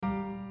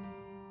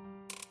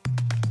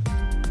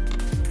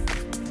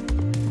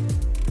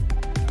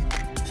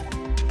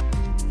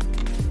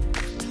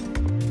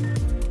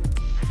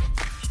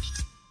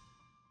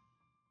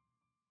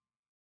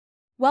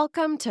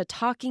Welcome to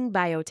Talking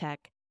Biotech,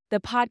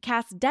 the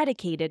podcast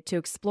dedicated to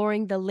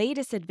exploring the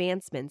latest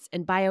advancements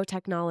in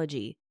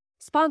biotechnology,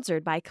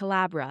 sponsored by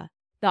Collabra,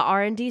 the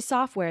R&D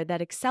software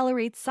that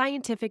accelerates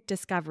scientific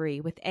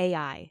discovery with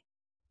AI.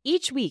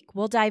 Each week,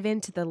 we'll dive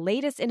into the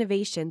latest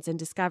innovations and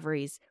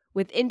discoveries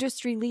with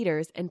industry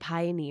leaders and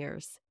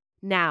pioneers.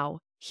 Now,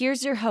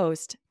 here's your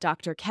host,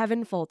 Dr.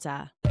 Kevin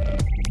Folta.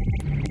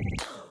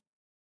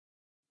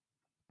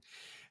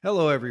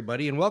 Hello,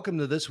 everybody, and welcome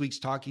to this week's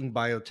Talking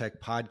Biotech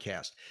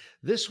podcast.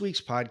 This week's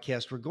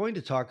podcast, we're going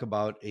to talk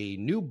about a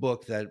new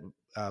book that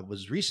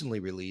was recently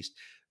released,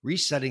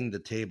 Resetting the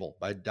Table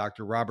by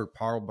Dr. Robert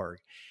Paarlberg.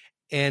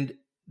 And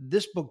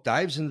this book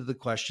dives into the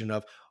question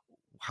of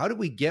how do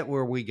we get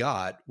where we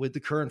got with the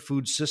current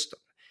food system,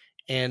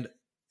 and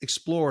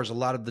explores a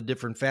lot of the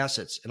different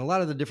facets and a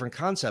lot of the different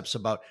concepts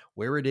about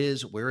where it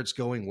is, where it's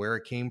going, where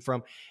it came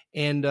from,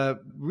 and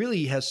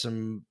really has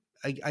some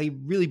I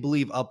really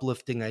believe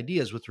uplifting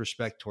ideas with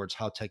respect towards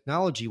how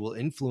technology will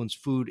influence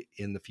food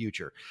in the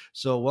future.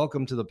 So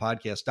welcome to the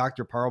podcast,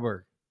 Dr.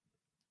 Paarlberg.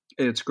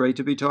 It's great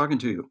to be talking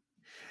to you.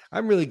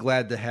 I'm really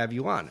glad to have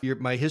you on.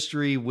 My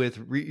history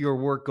with your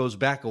work goes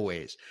back a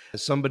ways.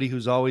 As somebody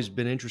who's always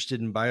been interested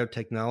in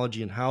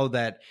biotechnology and how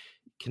that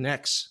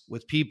connects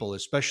with people,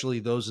 especially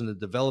those in the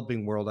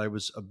developing world, I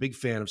was a big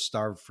fan of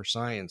Starve for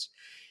Science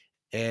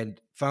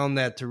and found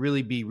that to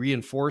really be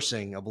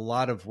reinforcing of a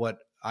lot of what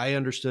I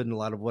understood and a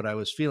lot of what I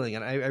was feeling.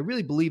 And I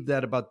really believe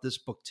that about this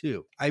book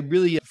too. I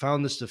really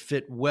found this to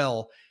fit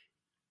well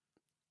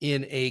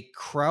in a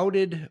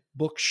crowded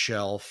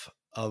bookshelf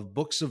of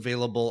books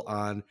available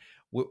on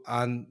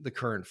the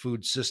current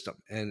food system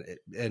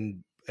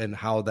and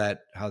how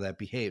that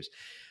behaves.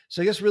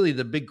 So I guess really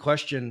the big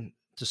question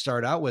to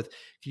start out with,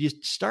 could you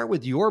start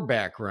with your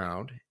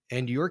background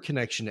and your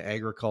connection to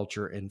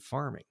agriculture and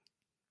farming?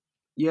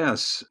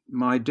 Yes,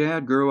 my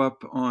dad grew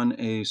up on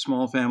a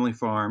small family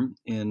farm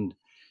in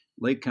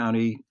Lake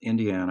County,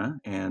 Indiana,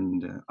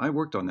 and I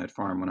worked on that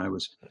farm when I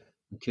was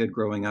a kid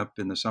growing up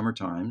in the summer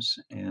times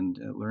and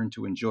learned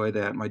to enjoy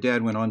that. My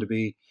dad went on to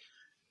be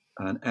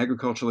an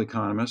agricultural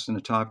economist and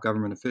a top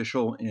government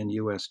official in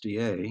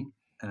USDA,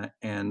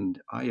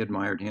 and I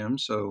admired him.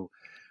 So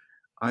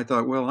I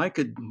thought, well, I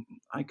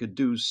could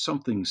do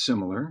something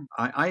similar.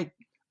 I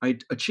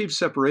achieved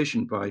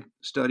separation by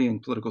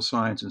studying political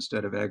science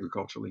instead of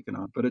agricultural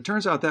economics, but it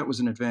turns out that was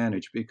an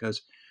advantage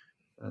because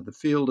the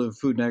field of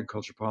food and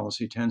agriculture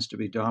policy tends to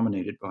be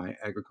dominated by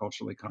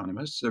agricultural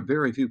economists. There are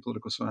very few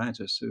political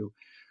scientists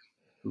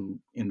who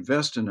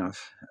invest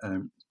enough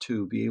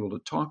to be able to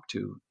talk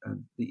to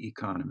the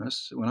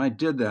economists. When I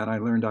did that, I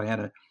learned I had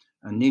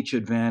a niche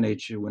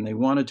advantage. When they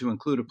wanted to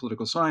include a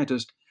political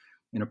scientist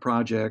in a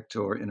project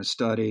or in a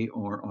study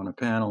or on a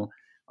panel,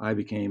 I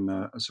became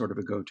a sort of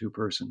a go-to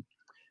person.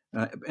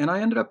 And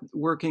I ended up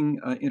working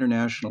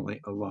internationally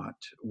a lot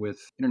with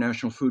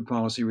International Food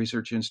Policy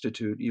Research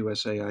Institute,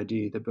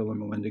 USAID, the Bill and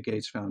Melinda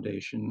Gates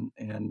Foundation.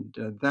 And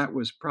that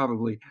was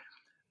probably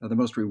the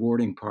most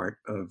rewarding part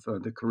of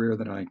the career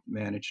that I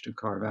managed to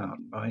carve out.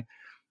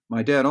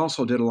 My dad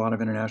also did a lot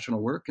of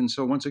international work. And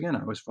so once again,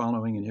 I was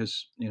following in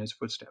his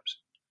footsteps.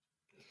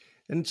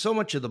 And so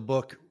much of the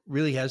book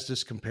really has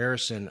this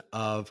comparison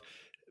of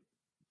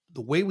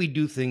the way we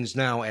do things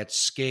now at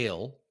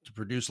scale to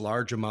produce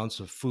large amounts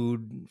of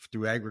food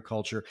through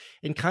agriculture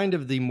and kind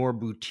of the more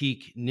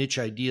boutique niche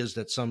ideas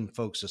that some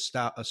folks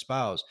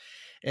espouse.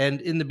 And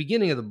in the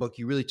beginning of the book,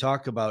 you really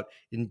talk about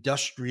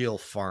industrial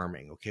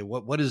farming. Okay,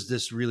 what does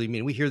this really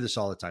mean? We hear this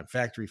all the time,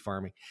 factory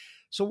farming.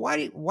 So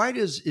why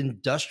does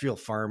industrial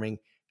farming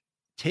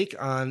take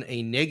on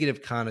a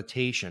negative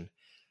connotation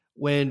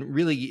when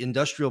really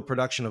industrial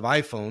production of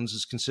iPhones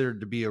is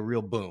considered to be a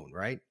real boon,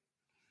 right?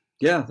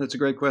 Yeah, that's a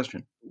great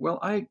question. Well,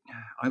 I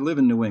live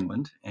in New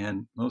England,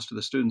 and most of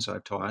the students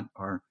I've taught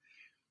are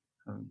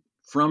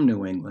from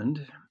New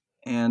England,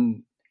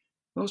 and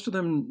most of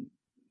them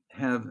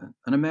have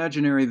an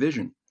imaginary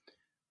vision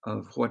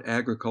of what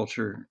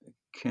agriculture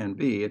can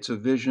be. It's a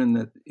vision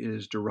that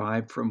is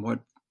derived from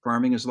what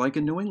farming is like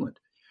in New England,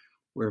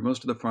 where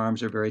most of the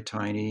farms are very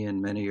tiny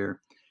and many are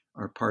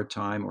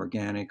part-time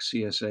organic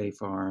CSA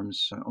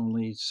farms,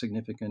 only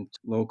significant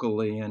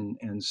locally and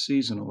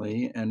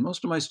seasonally. And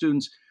most of my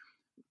students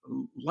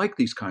like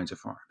these kinds of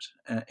farms,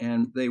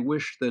 and they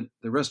wish that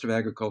the rest of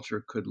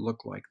agriculture could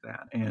look like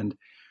that. And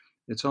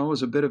it's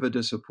always a bit of a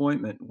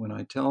disappointment when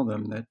I tell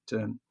them that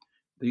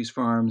these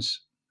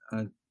farms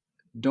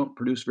don't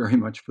produce very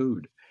much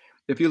food.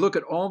 If you look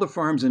at all the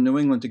farms in New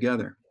England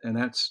together, and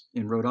that's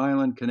in Rhode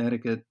Island,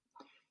 Connecticut,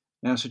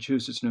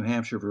 Massachusetts, New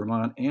Hampshire,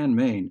 Vermont, and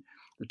Maine,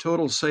 the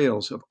total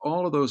sales of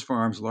all of those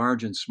farms,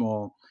 large and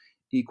small,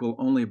 equal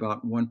only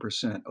about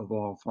 1% of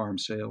all farm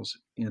sales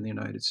in the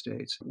United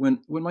States. When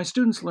my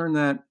students learn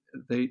that,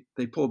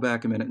 they pull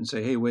back a minute and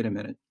say, hey, wait a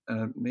minute,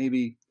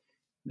 maybe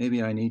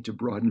I need to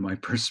broaden my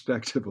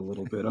perspective a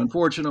little bit.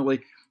 Unfortunately,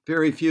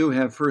 very few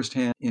have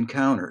firsthand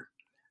encounter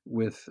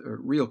with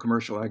real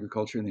commercial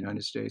agriculture in the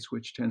United States,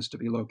 which tends to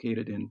be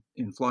located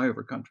in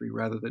flyover country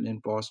rather than in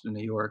Boston,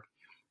 New York,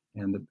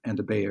 and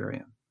the Bay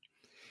Area.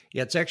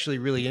 Yeah, it's actually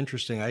really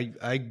interesting.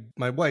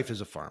 My wife is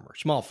a farmer,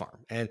 small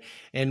farm,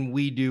 and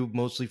we do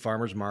mostly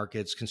farmers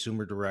markets,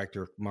 consumer direct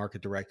or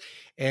market direct,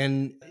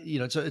 and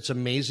it's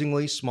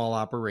amazingly small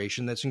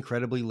operation that's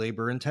incredibly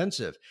labor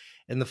intensive.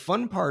 And the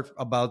fun part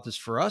about this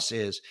for us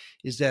is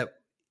that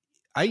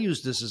I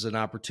use this as an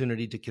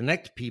opportunity to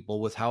connect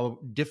people with how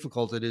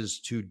difficult it is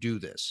to do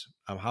this,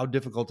 how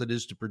difficult it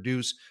is to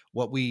produce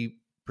what we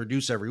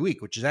produce every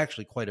week, which is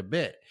actually quite a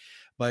bit.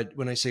 But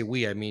when I say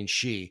we, I mean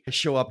she. I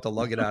show up to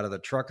lug it out of the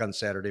truck on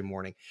Saturday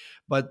morning.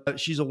 But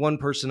she's a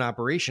one-person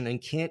operation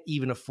and can't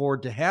even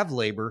afford to have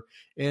labor.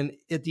 And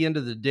at the end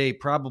of the day,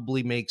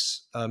 probably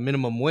makes a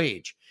minimum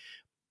wage,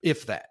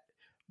 if that.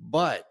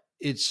 But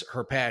it's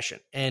her passion.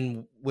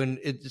 And when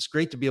it's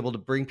great to be able to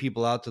bring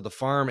people out to the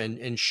farm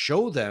and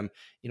show them,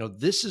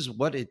 this is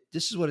what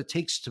it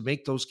takes to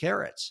make those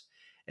carrots.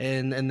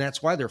 And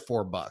that's why they're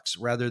 $4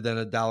 rather than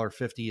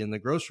 $1.50 in the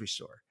grocery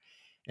store.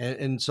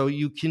 And so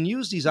you can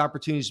use these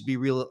opportunities to be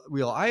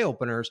real eye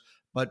openers,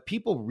 but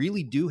people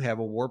really do have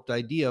a warped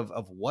idea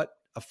of what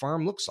a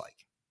farm looks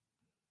like.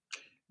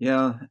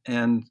 Yeah.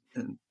 And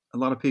a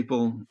lot of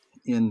people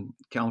in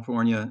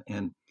California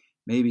and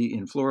maybe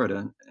in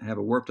Florida have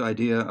a warped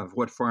idea of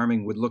what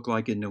farming would look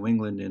like in New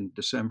England in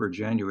December,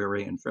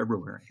 January, and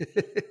February.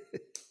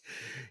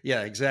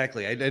 Yeah,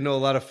 exactly. I know a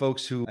lot of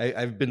folks who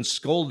I've been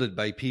scolded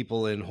by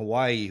people in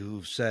Hawaii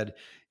who've said,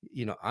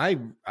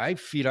 I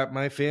feed up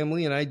my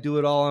family and I do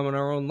it all on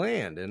our own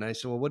land. And I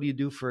said, well, what do you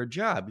do for a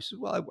job? He said,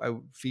 well, I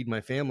feed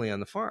my family on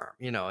the farm,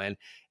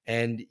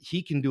 and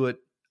he can do it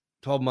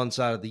 12 months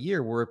out of the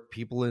year, where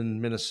people in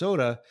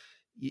Minnesota,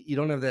 you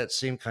don't have that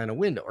same kind of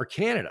window, or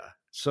Canada.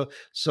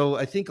 So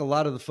I think a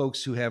lot of the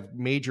folks who have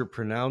major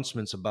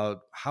pronouncements about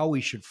how we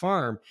should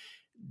farm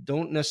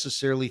don't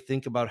necessarily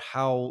think about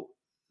how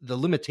the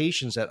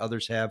limitations that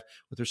others have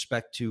with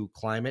respect to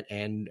climate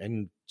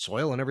and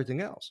soil and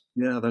everything else.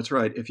 Yeah, that's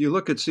right. If you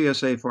look at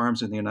CSA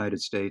farms in the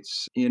United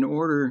States, in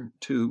order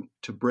to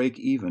break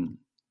even,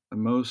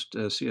 most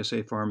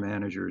CSA farm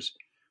managers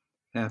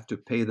have to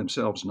pay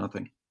themselves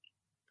nothing.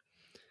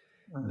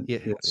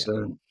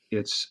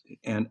 It's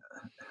and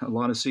a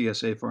lot of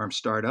CSA farms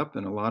start up,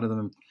 and a lot of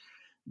them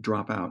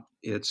drop out.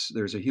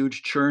 There's a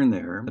huge churn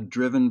there,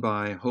 driven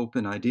by hope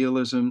and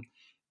idealism,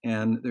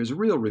 and there's a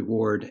real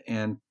reward,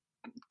 and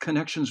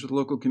connections with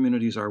local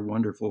communities are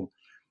wonderful,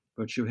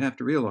 but you have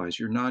to realize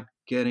you're not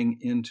getting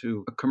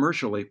into a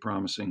commercially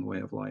promising way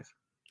of life.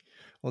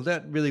 Well,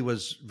 that really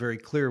was very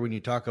clear when you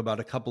talk about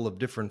a couple of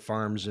different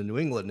farms in New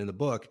England in the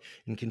book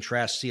and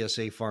contrast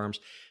CSA farms.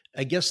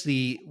 I guess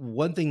the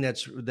one thing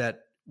that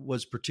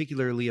was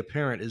particularly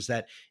apparent is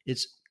that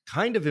it's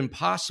kind of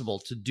impossible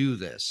to do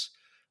this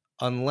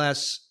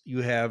unless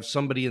you have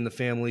somebody in the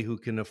family who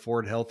can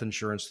afford health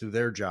insurance through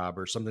their job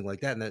or something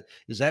like that. And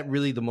is that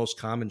really the most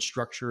common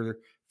structure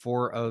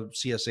for a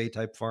CSA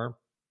type farm?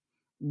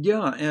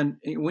 Yeah, and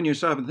when you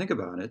stop and think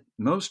about it,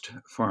 most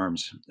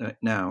farms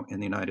now in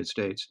the United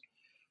States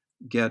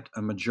get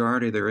a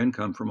majority of their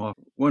income from off.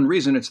 One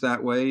reason it's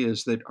that way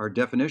is that our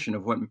definition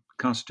of what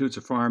constitutes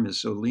a farm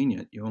is so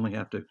lenient. You only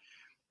have to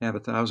have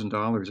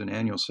 $1,000 in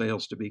annual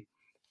sales to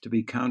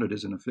be counted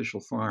as an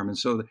official farm. And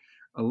so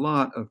a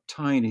lot of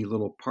tiny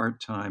little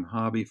part-time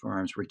hobby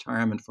farms,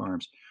 retirement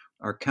farms,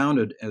 are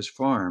counted as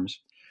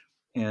farms,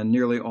 and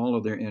nearly all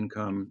of their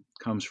income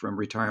comes from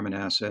retirement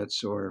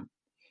assets or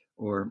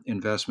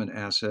investment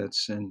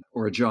assets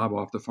or a job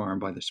off the farm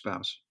by the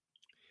spouse.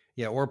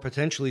 Yeah, or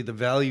potentially the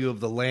value of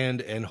the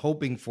land and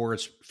hoping for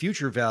its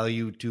future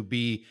value to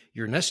be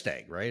your nest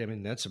egg, right? I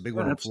mean, that's a big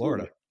one in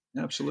Florida.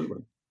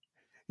 Absolutely.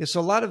 Yeah, so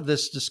a lot of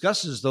this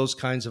discusses those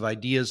kinds of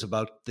ideas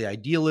about the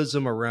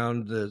idealism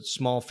around the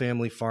small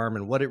family farm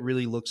and what it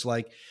really looks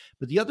like.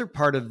 But the other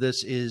part of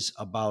this is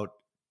about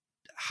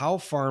how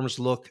farms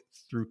look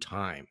through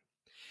time.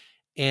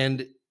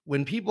 And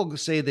when people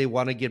say they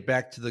want to get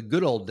back to the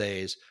good old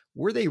days,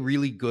 were they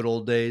really good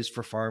old days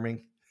for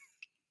farming?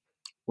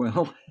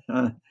 Well,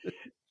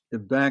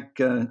 back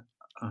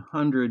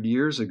 100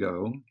 years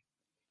ago,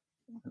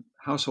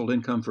 household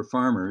income for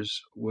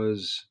farmers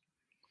was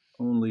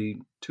only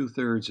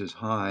 2/3 as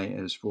high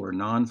as for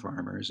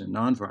non-farmers, and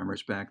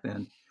non-farmers back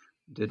then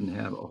didn't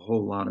have a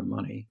whole lot of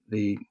money.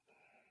 The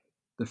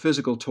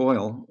physical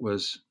toil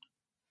was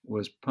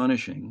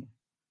punishing.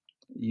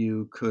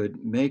 You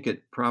could make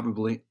it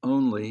probably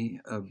only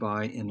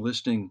by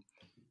enlisting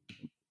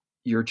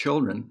your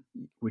children,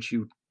 which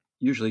you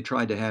usually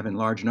tried to have in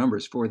large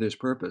numbers for this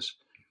purpose,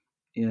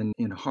 in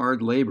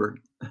hard labor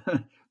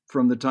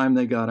from the time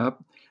they got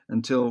up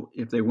until,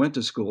 if they went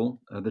to school,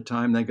 the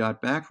time they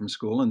got back from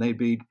school, and they'd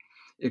be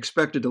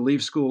expected to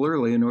leave school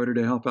early in order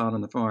to help out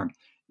on the farm.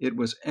 It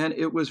was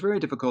very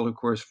difficult, of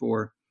course,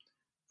 for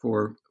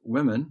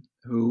women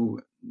who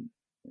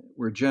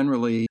were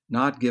generally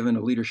not given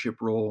a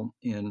leadership role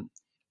in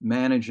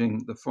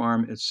managing the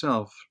farm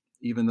itself,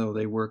 even though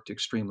they worked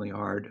extremely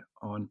hard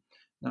on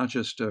not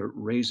just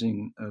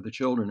raising the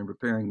children and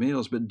preparing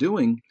meals, but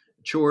doing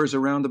chores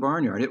around the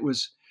barnyard. It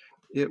was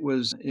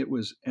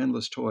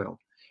endless toil.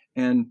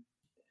 And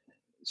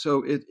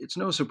So it's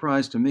no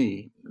surprise to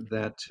me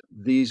that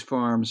these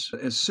farms,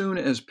 as soon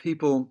as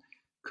people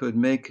could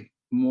make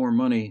more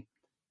money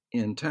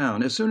in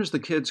town, as soon as the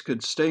kids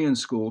could stay in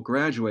school,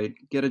 graduate,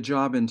 get a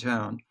job in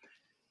town,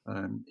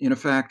 in a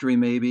factory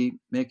maybe,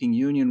 making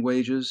union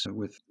wages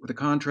with a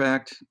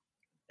contract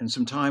and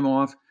some time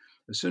off,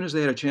 as soon as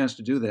they had a chance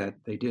to do that,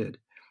 they did.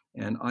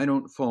 And I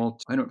don't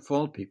fault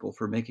people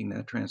for making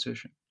that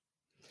transition.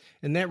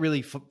 And that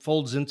really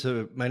folds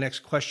into my next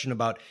question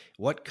about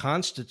what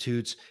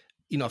constitutes,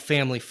 a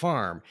family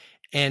farm.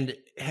 And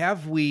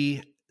have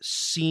we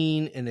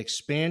seen an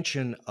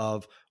expansion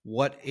of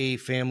what a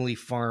family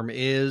farm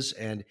is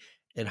and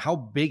how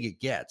big it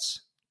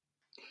gets?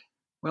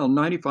 Well,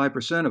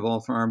 95% of all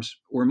farms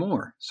or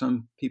more,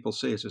 some people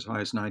say it's as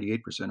high as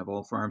 98% of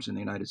all farms in the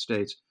United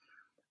States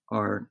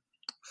are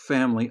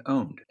family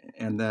owned.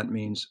 And that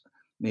means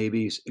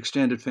maybe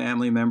extended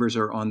family members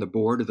are on the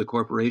board of the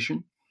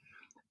corporation.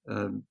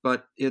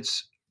 But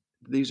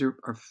these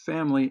are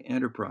family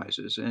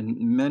enterprises, and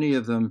many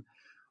of them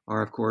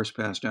are, of course,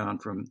 passed down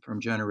from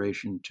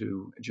generation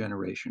to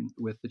generation,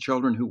 with the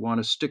children who want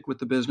to stick with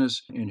the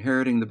business,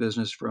 inheriting the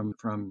business from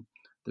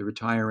the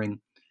retiring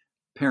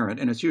parent.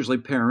 And it's usually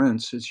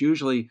parents.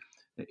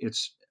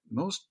 It's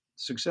most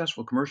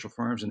successful commercial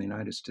farms in the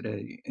United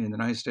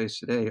States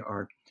today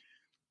are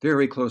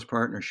very close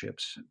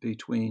partnerships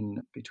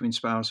between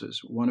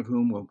spouses, one of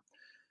whom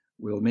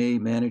may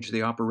manage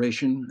the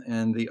operation,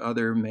 and the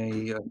other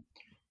may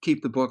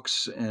keep the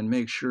books and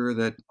make sure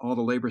that all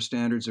the labor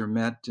standards are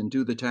met and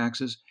do the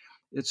taxes.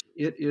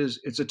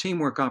 It's a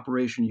teamwork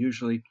operation,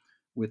 usually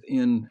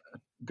within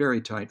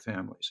very tight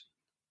families.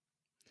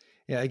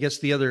 Yeah, I guess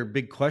the other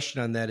big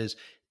question on that is,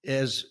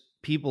 as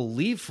people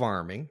leave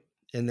farming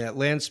and that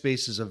land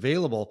space is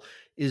available,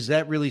 is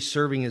that really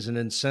serving as an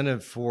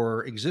incentive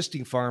for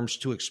existing farms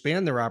to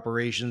expand their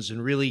operations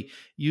and really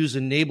use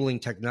enabling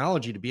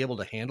technology to be able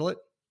to handle it?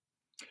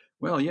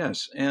 Well,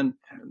 yes, and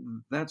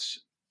that's,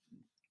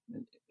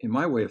 in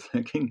my way of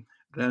thinking,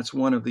 that's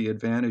one of the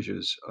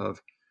advantages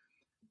of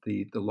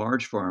the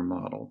large farm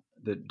model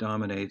that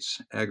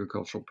dominates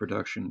agricultural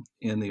production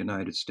in the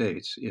United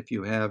States. If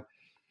you have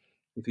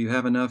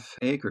enough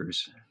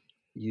acres,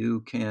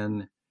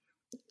 then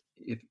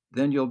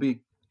you'll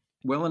be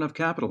well enough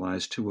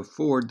capitalized to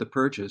afford the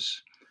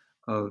purchase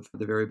of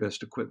the very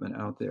best equipment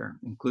out there,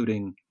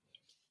 including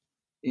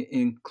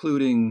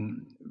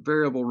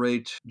variable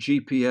rate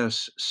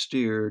GPS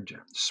steered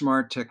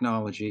smart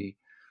technology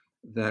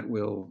that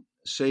will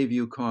save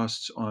you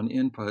costs on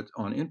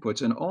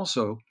inputs, and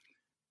also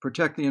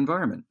protect the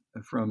environment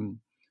from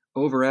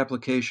over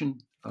application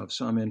of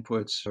some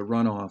inputs,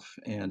 runoff,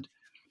 and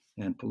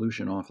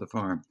pollution off the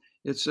farm.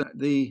 It's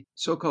the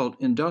so-called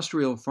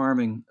industrial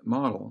farming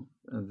model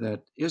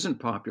that isn't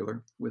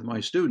popular with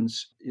my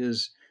students.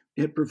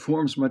 It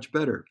performs much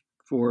better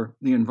for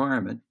the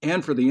environment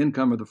and for the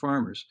income of the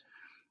farmers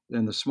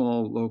than the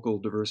small, local,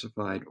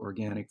 diversified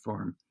organic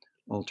farm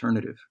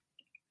alternative.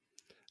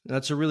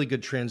 That's a really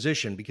good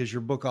transition, because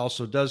your book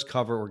also does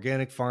cover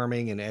organic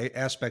farming and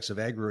aspects of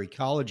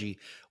agroecology,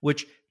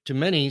 which to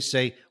many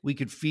say we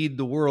could feed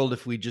the world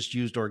if we just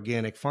used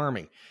organic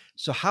farming.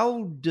 So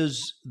how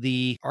does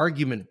the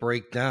argument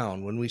break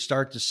down when we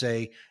start to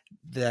say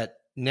that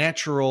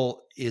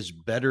natural is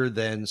better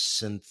than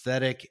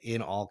synthetic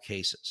in all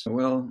cases?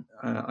 Well,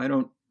 I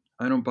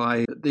don't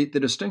buy the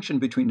distinction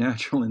between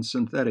natural and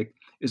synthetic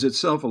is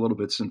itself a little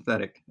bit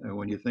synthetic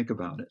when you think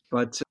about it.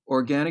 But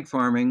organic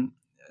farming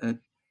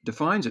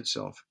defines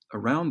itself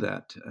around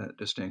that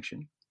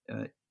distinction.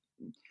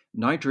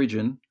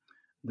 Nitrogen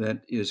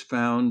that is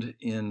found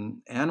in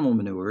animal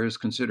manure is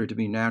considered to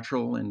be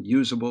natural and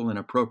usable and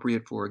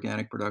appropriate for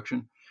organic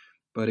production.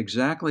 But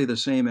exactly the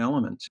same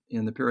element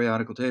in the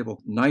periodical table,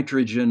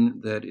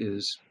 nitrogen that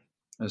is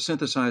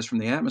synthesized from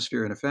the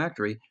atmosphere in a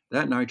factory,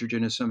 that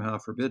nitrogen is somehow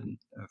forbidden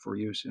for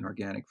use in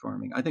organic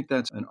farming. I think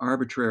that's an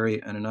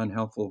arbitrary and an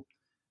unhelpful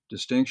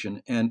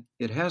distinction, and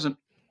it hasn't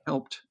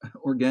helped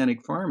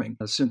organic farming.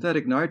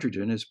 Synthetic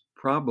nitrogen is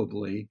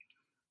probably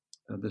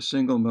the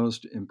single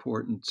most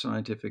important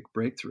scientific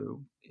breakthrough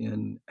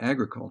in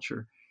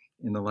agriculture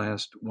in the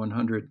last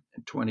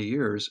 120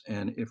 years.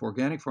 And if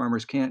organic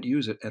farmers can't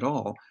use it at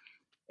all,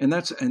 and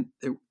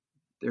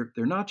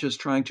they're not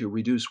just trying to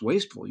reduce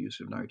wasteful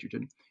use of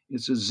nitrogen,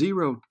 it's a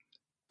zero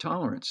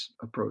tolerance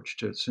approach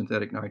to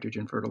synthetic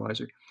nitrogen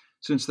fertilizer.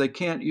 Since they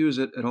can't use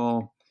it at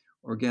all,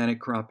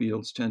 organic crop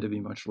yields tend to be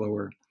much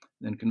lower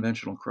than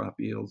conventional crop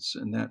yields,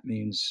 and that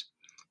means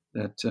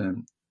that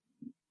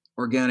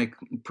organic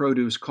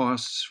produce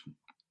costs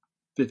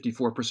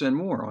 54%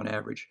 more on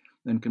average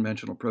than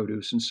conventional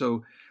produce. And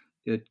so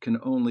it can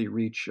only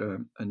reach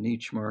a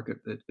niche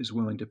market that is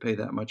willing to pay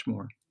that much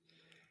more.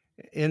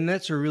 And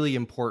that's a really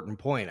important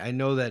point. I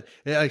know that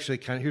actually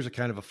here's a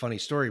kind of a funny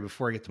story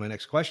before I get to my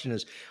next question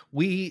is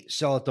we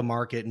sell at the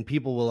market and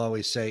people will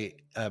always say,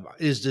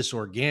 is this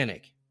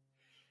organic?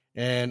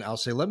 And I'll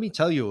say, let me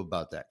tell you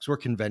about that, because we're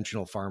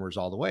conventional farmers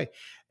all the way.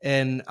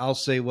 And I'll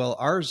say, well,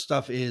 our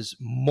stuff is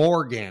more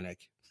organic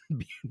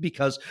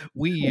because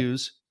we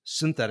use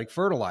synthetic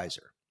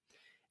fertilizer.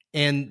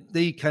 And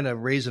they kind of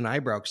raise an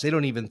eyebrow because they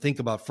don't even think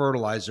about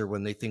fertilizer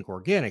when they think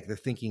organic. They're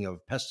thinking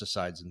of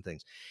pesticides and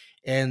things.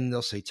 And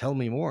they'll say, tell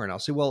me more. And I'll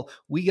say, well,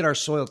 we get our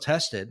soil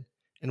tested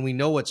and we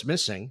know what's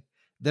missing.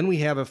 Then we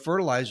have a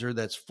fertilizer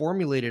that's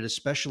formulated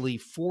especially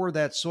for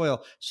that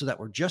soil so that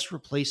we're just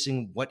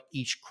replacing what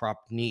each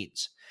crop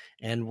needs.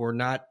 And we're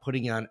not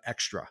putting on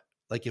extra.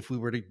 Like if we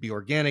were to be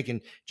organic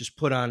and just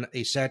put on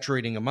a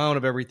saturating amount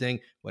of everything,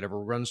 whatever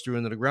runs through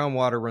into the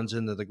groundwater runs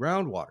into the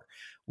groundwater.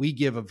 We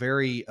give a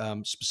very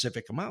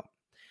specific amount,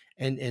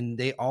 and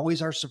they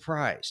always are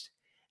surprised.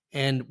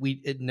 And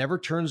it never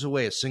turns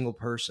away a single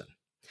person.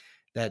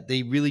 That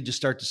they really just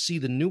start to see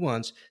the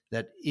nuance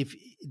that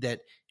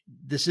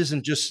this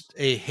isn't just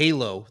a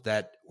halo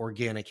that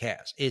organic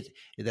has.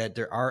 That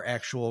there are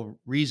actual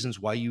reasons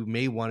why you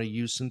may want to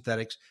use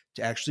synthetics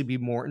to actually be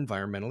more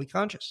environmentally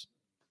conscious.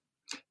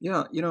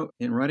 Yeah,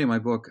 in writing my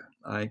book,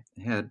 I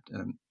had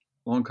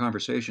long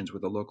conversations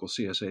with a local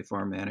CSA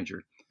farm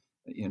manager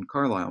in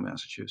Carlisle,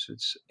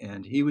 Massachusetts,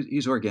 and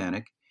he's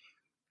organic.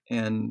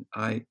 And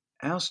I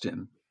asked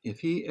him if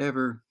he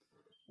ever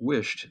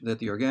wished that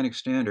the organic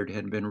standard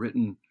had been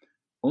written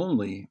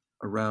only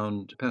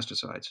around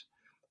pesticides,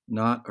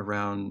 not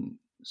around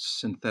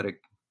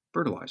synthetic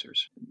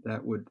fertilizers.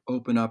 That would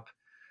open up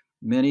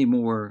many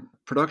more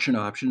production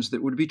options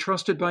that would be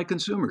trusted by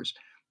consumers,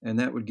 and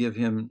that would give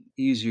him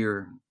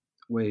easier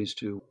ways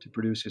to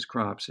produce his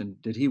crops.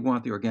 And did he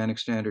want the organic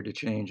standard to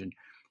change? And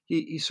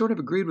he sort of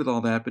agreed with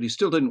all that, but he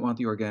still didn't want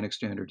the organic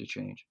standard to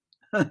change.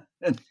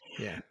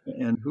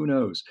 and who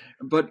knows?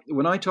 But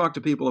when I talk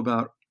to people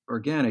about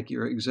organic,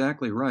 you're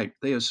exactly right.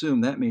 They assume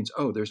that means,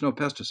 oh, there's no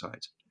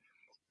pesticides.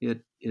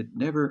 It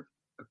never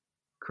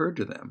occurred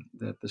to them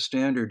that the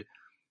standard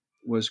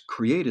was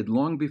created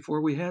long before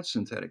we had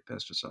synthetic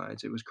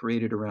pesticides. It was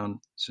created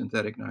around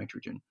synthetic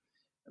nitrogen,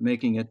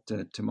 making it,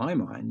 to my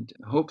mind,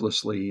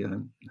 hopelessly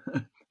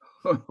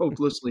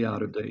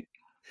out of date.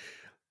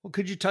 Well,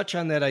 could you touch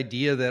on that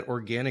idea that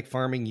organic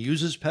farming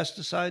uses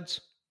pesticides?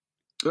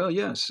 Well,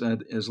 yes.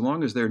 As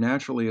long as they're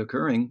naturally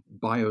occurring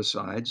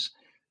biocides,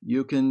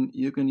 you can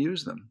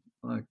use them,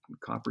 like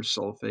copper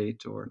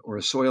sulfate or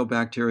a soil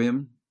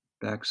bacterium,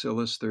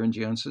 Bacillus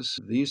thuringiensis.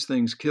 These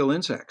things kill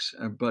insects,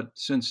 but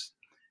since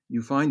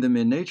you find them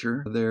in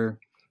nature, they're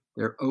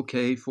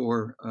okay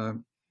for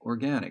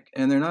organic,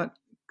 and they're not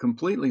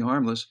completely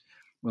harmless.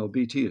 Well,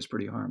 BT is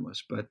pretty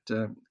harmless, but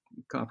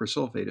copper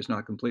sulfate is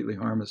not completely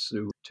harmless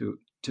to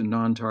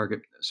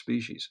non-target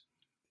species.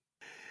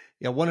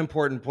 Yeah, one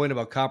important point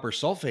about copper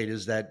sulfate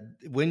is that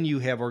when you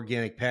have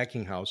organic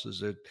packing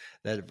houses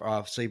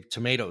that say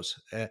tomatoes,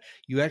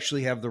 you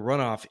actually have the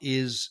runoff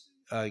is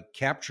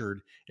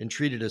captured and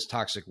treated as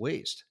toxic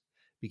waste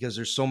because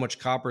there's so much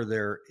copper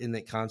there in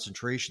that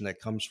concentration that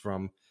comes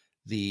from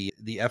the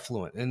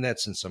effluent, and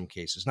that's in some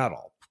cases, not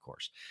all, of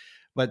course.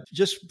 But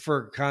just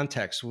for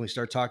context, when we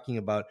start talking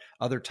about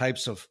other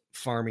types of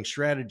farming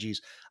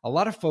strategies, a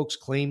lot of folks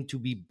claim to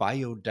be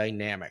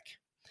biodynamic.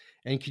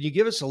 And can you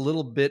give us a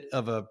little bit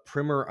of a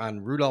primer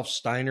on Rudolf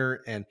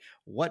Steiner and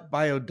what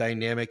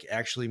biodynamic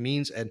actually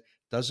means, and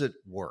does it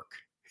work?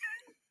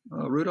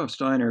 Rudolf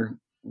Steiner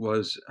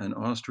was an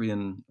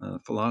Austrian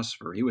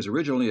philosopher. He was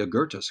originally a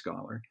Goethe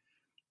scholar,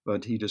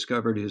 but he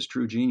discovered his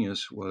true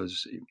genius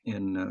was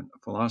in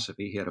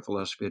philosophy. He had a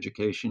philosophy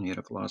education. He had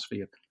a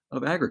philosophy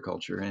of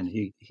agriculture, and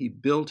he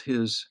built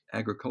his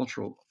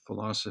agricultural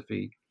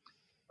philosophy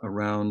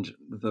around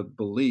the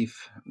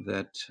belief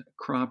that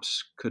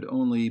crops could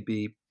only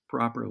be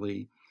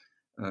properly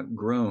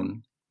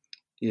grown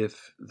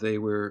if they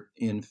were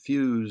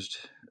infused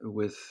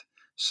with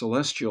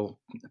celestial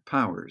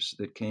powers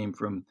that came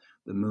from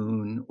the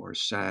moon or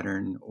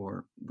Saturn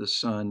or the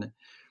sun.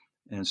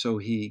 And so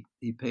he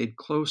paid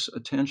close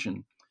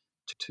attention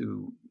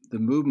to the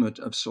movement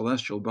of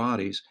celestial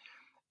bodies,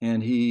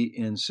 and he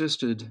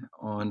insisted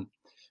on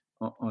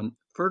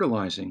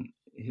fertilizing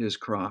his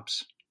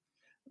crops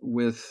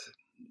with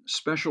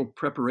special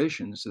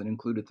preparations that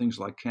included things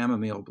like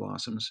chamomile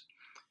blossoms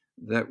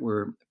that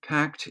were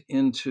packed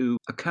into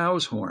a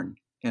cow's horn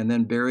and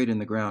then buried in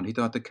the ground. He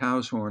thought the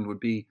cow's horn would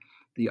be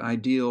the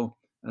ideal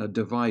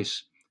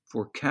device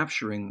for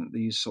capturing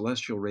these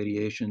celestial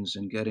radiations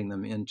and getting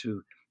them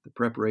into the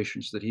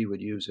preparations that he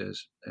would use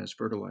as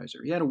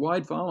fertilizer. He had a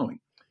wide following,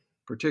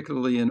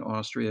 particularly in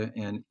Austria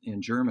and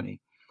in Germany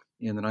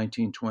in the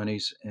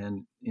 1920s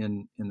and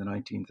in the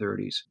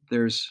 1930s.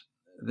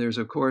 There's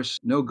of course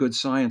no good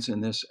science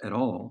in this at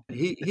all.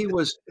 He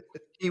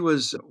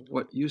was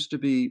what used to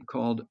be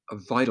called a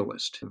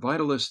vitalist.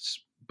 Vitalists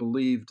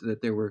believed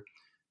that there were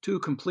two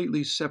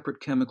completely separate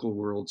chemical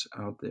worlds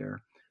out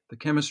there: the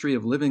chemistry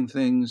of living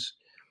things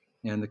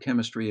and the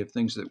chemistry of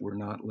things that were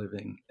not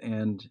living.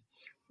 And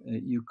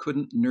you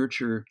couldn't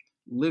nurture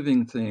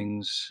living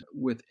things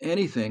with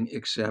anything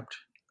except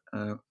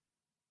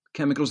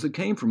chemicals that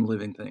came from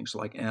living things,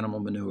 like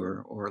animal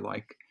manure or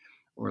like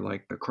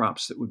the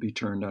crops that would be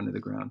turned under the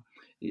ground.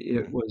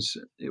 It was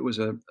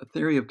a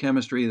theory of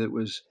chemistry that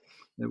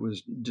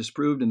was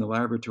disproved in the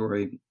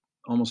laboratory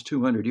almost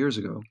 200 years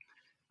ago,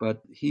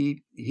 But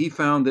he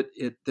found that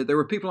there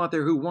were people out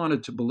there who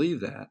wanted to believe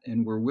that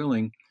and were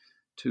willing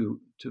to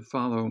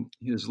follow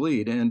his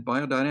lead. And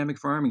biodynamic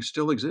farming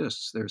still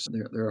exists.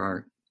 There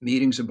are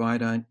meetings of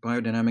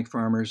biodynamic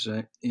farmers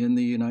in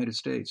the United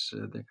States.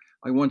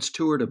 I once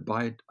toured a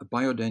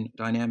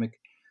biodynamic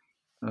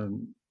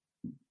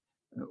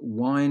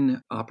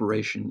wine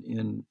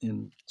operation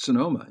in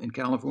Sonoma, in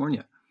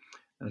California.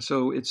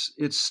 So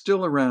it's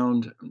still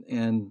around,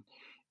 and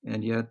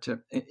yet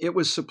it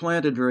was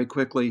supplanted very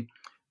quickly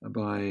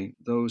by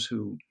those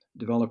who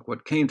developed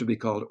what came to be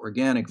called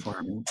organic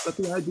farming. But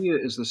the idea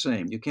is the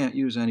same. You can't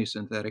use any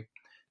synthetic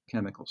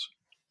chemicals.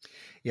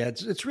 Yeah,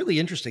 it's really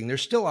interesting. There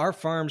still are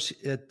farms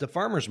at the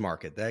farmers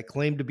market that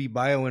claim to be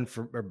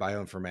biodynamic,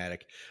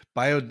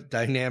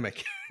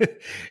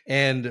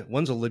 and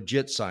one's a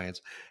legit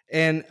science.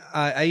 And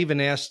I even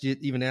asked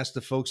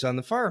the folks on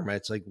the farm.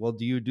 It's like, well,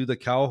 do you do the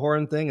cow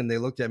horn thing? And they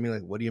looked at me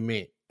like, what do you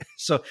mean?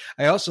 So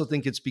I also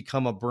think it's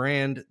become a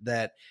brand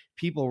that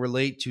people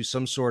relate to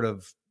some sort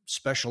of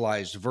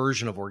specialized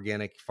version of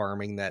organic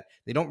farming that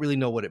they don't really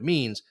know what it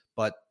means,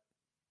 but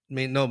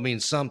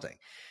means something.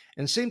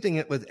 And same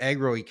thing with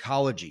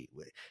agroecology.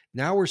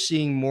 Now we're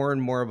seeing more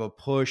and more of a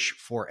push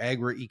for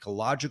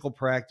agroecological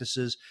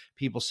practices,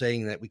 people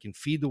saying that we can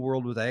feed the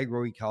world with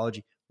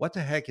agroecology. What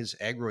the heck is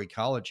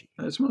agroecology?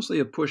 It's mostly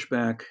a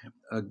pushback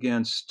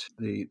against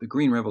the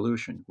Green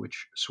Revolution,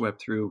 which swept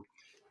through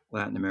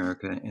Latin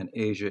America and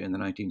Asia in the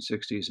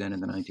 1960s and in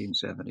the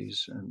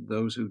 1970s. And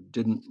those who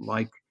didn't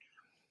like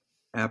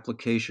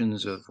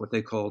applications of what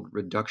they called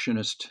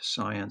reductionist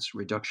science,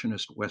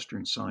 reductionist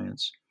Western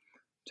science,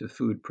 to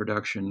food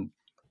production,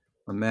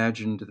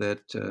 imagined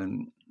that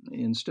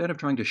instead of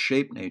trying to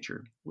shape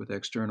nature with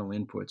external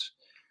inputs,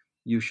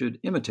 you should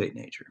imitate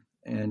nature,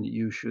 and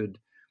you should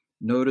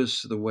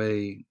notice the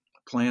way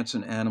plants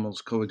and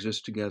animals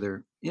coexist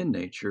together in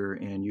nature,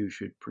 and you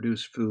should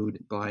produce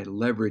food by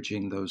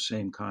leveraging those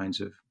same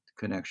kinds of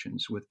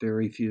connections with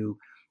very few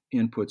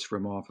inputs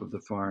from off of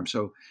the farm.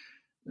 So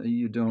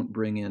you don't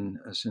bring in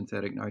a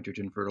synthetic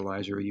nitrogen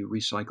fertilizer. You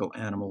recycle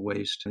animal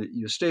waste.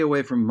 You stay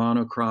away from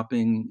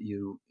monocropping.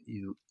 You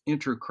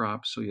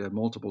intercrop, so you have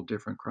multiple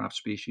different crop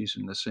species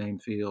in the same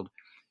field.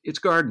 It's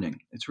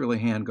gardening. It's really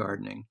hand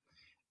gardening,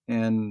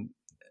 and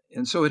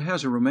so it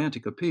has a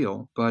romantic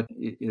appeal, but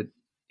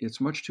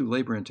it's much too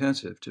labor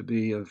intensive to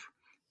be of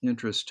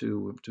interest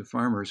to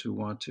farmers who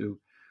want to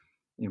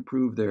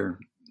improve their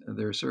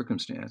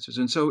circumstances.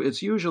 And so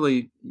it's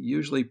usually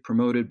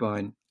promoted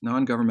by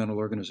non-governmental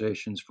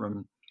organizations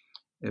from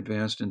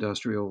advanced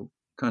industrial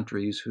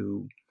countries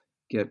who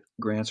get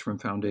grants from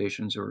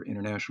foundations or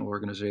international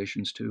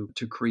organizations to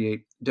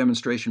create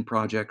demonstration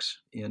projects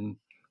in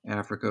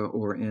Africa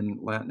or in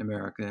Latin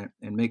America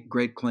and make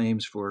great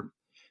claims for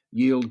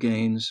yield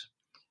gains.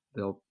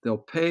 They'll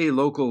pay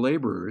local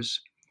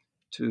laborers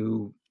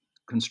to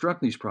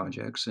construct these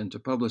projects and to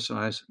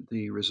publicize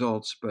the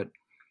results, but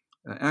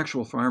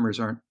actual farmers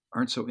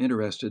aren't so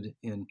interested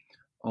in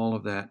all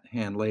of that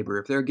hand labor.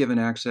 If they're given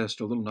access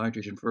to a little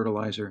nitrogen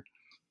fertilizer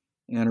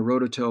and a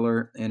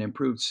rototiller and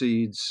improved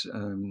seeds,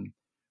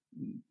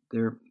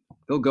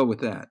 they'll go with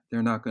that.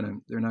 They're not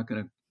going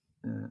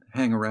to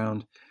hang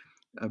around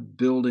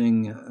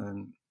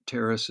building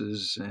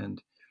terraces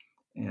and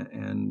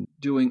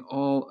doing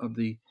all of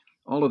the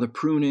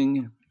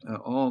pruning,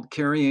 all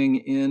carrying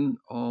in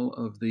all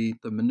of the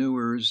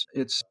manures.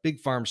 It's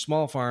big farms,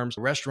 small farms,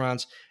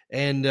 restaurants,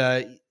 and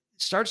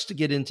starts to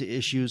get into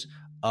issues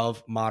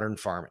of modern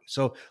farming.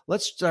 So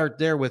let's start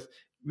there with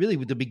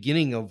the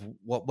beginning of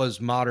what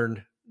was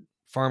modern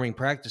farming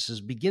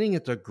practices, beginning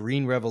at the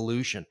Green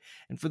Revolution.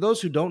 And for those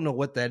who don't know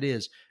what that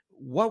is,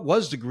 what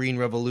was the Green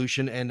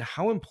Revolution and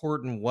how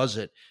important was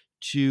it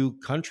to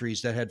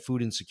countries that had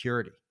food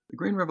insecurity? The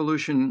Green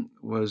Revolution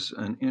was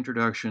an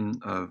introduction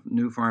of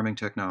new farming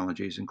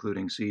technologies,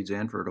 including seeds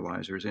and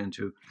fertilizers,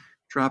 into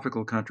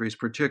tropical countries,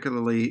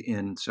 particularly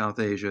in South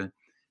Asia,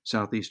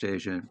 Southeast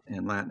Asia,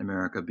 and Latin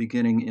America,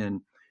 beginning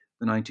in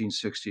the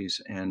 1960s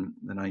and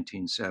the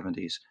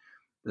 1970s.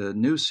 The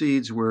new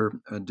seeds were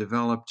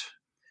developed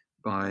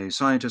by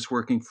scientists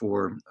working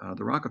for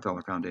the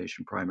Rockefeller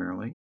Foundation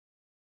primarily.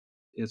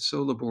 It's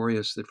so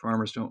laborious that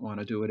farmers don't want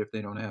to do it if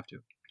they don't have to.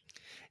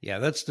 Yeah,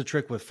 that's the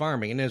trick with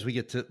farming. And as we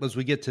get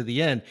to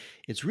the end,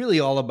 it's really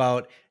all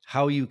about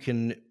how you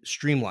can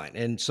streamline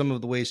and some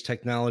of the ways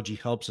technology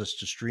helps us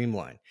to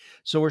streamline.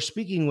 So we're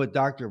speaking with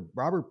Dr.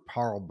 Robert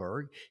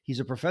Paarlberg. He's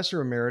a professor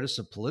emeritus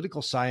of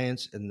political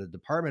science in the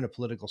Department of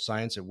Political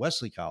Science at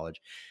Wesley College,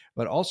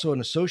 but also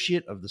an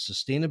associate of the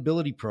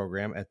sustainability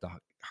program at the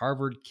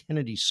Harvard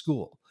Kennedy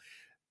School.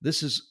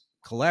 This is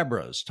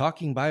Calabra's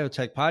Talking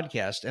Biotech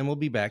podcast, and we'll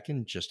be back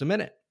in just a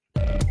minute.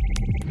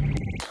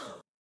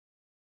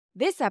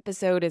 This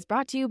episode is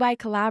brought to you by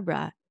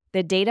Calabra,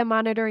 the data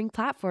monitoring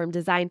platform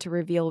designed to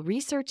reveal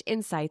research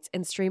insights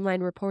and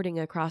streamline reporting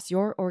across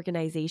your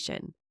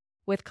organization.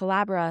 With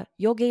Calabra,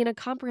 you'll gain a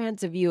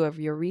comprehensive view of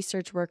your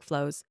research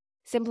workflows,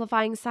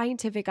 simplifying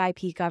scientific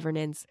IP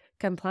governance,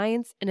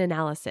 compliance, and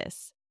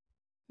analysis.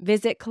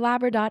 Visit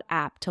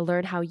Collabra.app to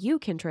learn how you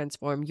can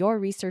transform your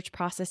research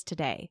process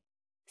today.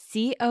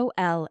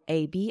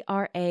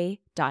 COLABRA.app.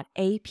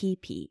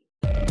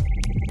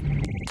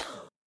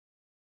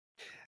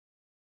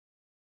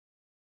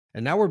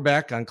 And now we're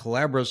back on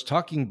Collabra's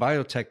Talking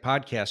Biotech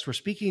podcast. We're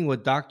speaking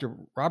with Dr.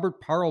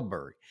 Robert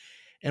Parlberg,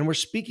 and we're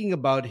speaking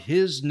about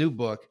his new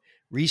book,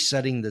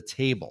 Resetting the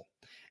Table,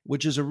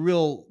 which is a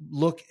real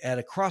look at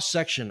a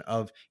cross-section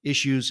of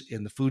issues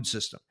in the food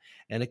system.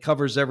 And it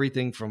covers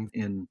everything from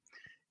in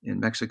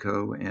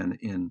Mexico and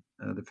in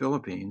the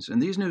Philippines.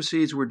 And these new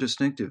seeds were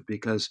distinctive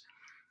because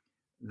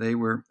they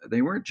weren't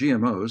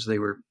GMOs. They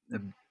were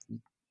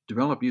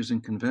developed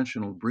using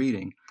conventional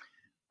breeding,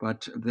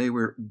 but they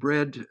were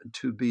bred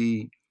to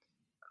be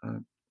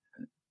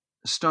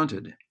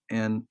stunted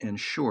and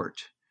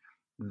short.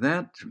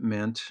 That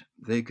meant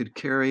they could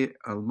carry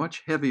a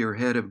much heavier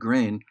head of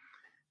grain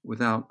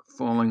without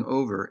falling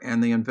over,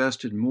 and they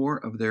invested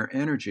more of their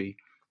energy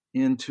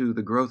into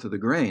the growth of the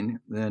grain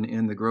than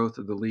in the growth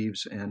of the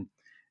leaves and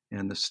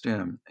the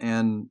stem.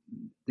 And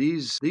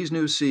these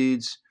new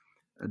seeds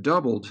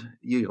doubled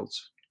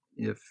yields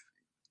if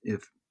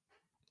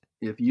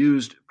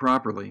used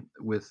properly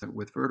with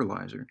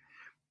fertilizer.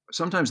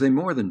 Sometimes they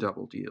more than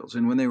doubled yields.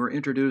 And when they were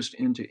introduced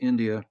into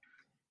India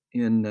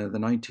in the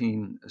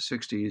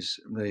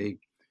 1960s,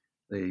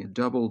 they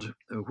doubled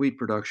wheat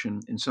production.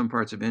 In some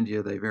parts of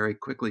India, they very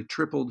quickly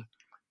tripled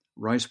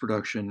rice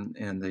production,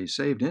 and they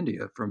saved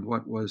India from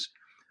what was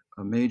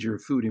a major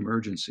food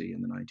emergency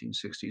in the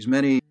 1960s.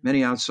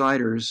 Many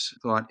outsiders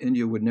thought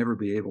India would never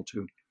be able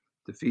to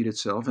feed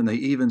itself, and they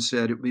even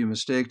said it would be a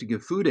mistake to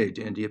give food aid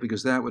to India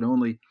because that would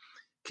only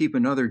keep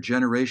another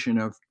generation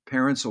of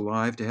parents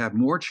alive to have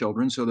more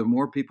children so that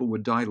more people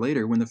would die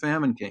later when the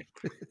famine came.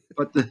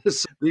 But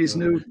these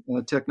new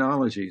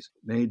technologies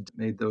made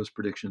those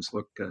predictions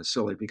look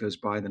silly, because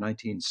by the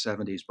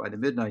 1970s, by the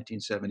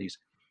mid-1970s,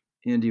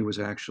 India was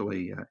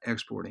actually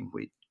exporting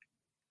wheat.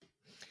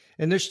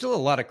 And there's still a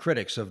lot of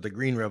critics of the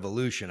Green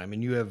Revolution. I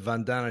mean, you have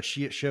Vandana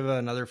Shiva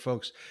and other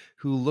folks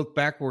who look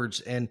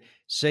backwards and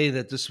say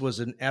that this was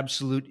an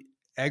absolute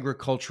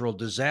agricultural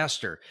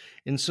disaster.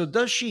 And so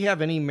does she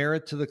have any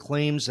merit to the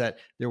claims that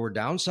there were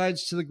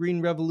downsides to the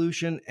Green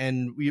Revolution?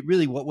 And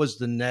really, what was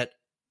the net,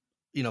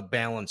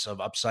 balance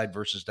of upside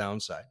versus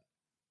downside?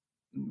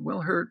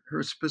 Well, her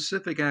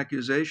specific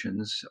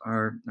accusations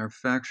are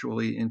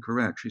factually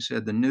incorrect. She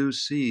said the new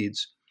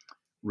seeds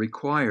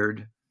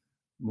required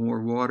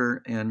more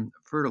water and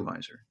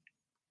fertilizer.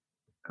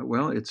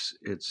 Well, it's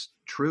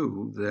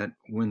true that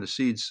when the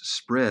seeds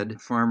spread,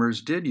 farmers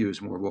did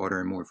use more water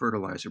and more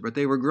fertilizer, but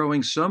they were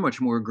growing so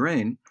much more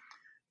grain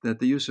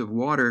that the use of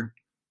water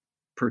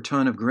per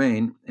ton of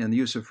grain and the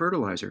use of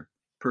fertilizer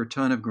per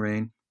ton of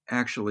grain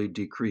actually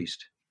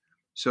decreased.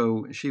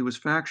 So she was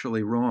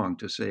factually wrong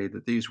to say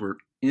that these were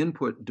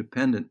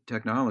input-dependent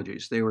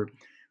technologies. They were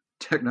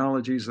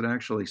technologies that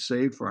actually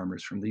saved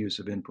farmers from the use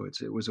of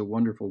inputs. It was a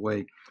wonderful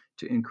way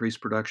to increase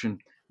production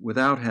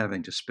without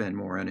having to spend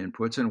more on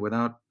inputs and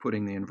without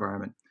putting the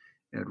environment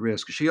at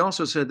risk. She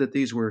also said that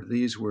these were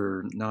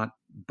not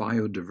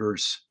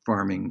biodiverse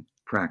farming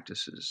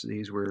practices.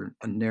 These were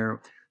narrow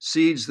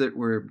seeds that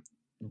were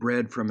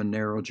bred from a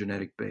narrow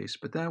genetic base,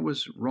 but that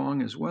was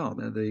wrong as well.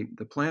 The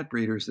plant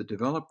breeders that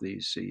developed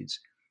these seeds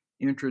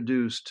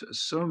introduced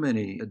so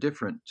many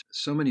different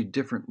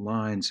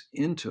lines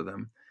into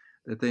them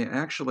that they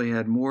actually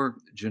had more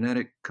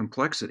genetic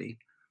complexity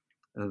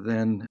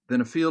than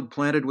a field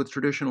planted with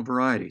traditional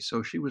varieties.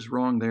 So she was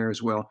wrong there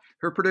as well.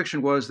 Her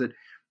prediction was that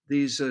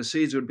these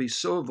seeds would be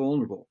so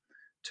vulnerable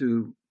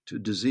to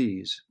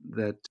disease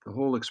that the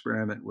whole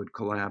experiment would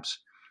collapse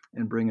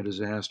and bring a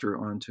disaster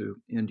onto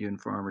Indian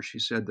farmers. She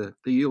said that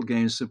the yield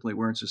gains simply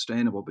weren't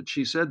sustainable, but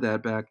she said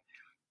that back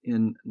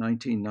in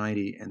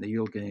 1990, and the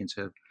yield gains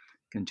have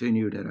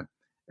continued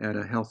at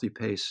a healthy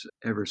pace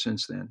ever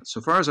since then.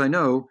 So far as I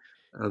know,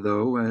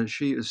 though,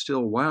 she is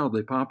still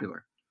wildly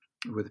popular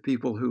with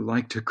people who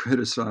like to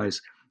criticize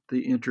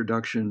the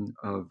introduction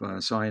of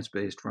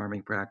science-based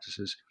farming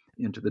practices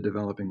into the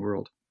developing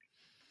world.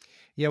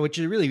 Yeah, which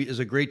really is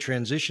a great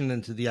transition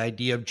into the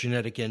idea of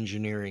genetic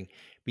engineering,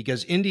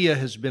 because India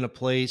has been a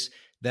place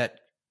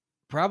that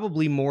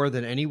probably more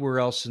than anywhere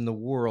else in the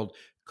world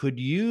could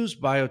use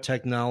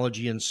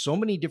biotechnology in so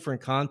many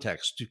different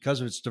contexts because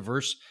of its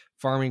diverse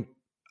farming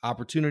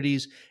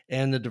opportunities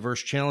and the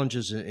diverse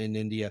challenges in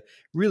India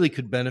really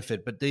could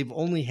benefit, but they've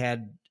only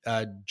had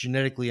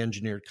genetically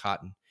engineered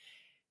cotton.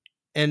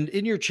 And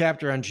in your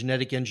chapter on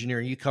genetic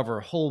engineering, you cover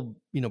a whole,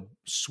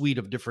 suite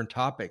of different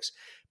topics.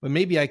 But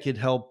maybe I could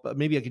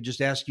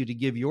just ask you to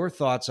give your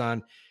thoughts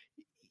on,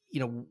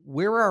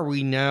 where are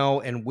we now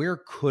and where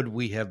could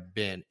we have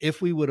been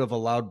if we would have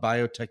allowed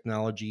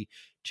biotechnology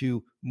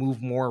to move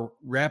more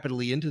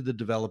rapidly into the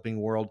developing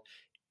world,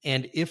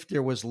 and if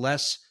there was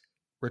less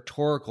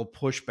rhetorical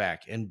pushback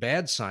and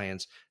bad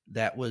science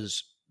that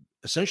was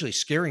essentially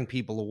scaring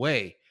people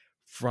away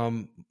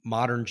from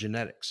modern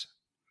genetics.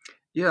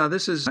 Yeah,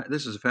 this is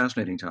a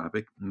fascinating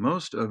topic.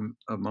 Most of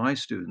my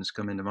students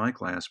come into my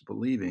class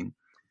believing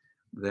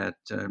that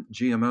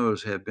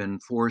GMOs have been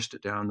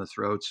forced down the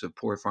throats of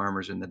poor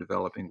farmers in the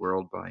developing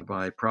world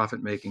by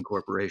profit-making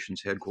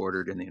corporations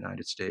headquartered in the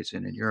United States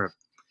and in Europe.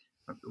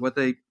 What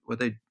they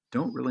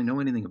don't really know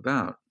anything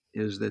about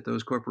is that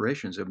those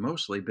corporations have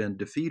mostly been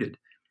defeated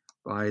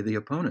by the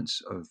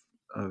opponents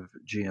of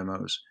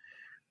GMOs.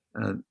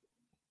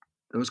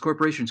 Those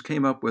corporations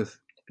came up with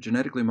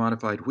genetically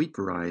modified wheat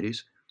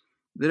varieties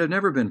that have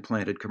never been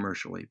planted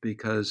commercially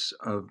because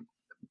of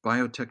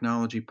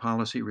biotechnology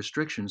policy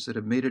restrictions that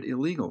have made it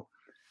illegal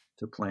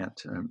to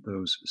plant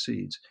those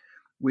seeds.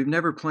 We've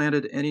never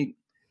planted any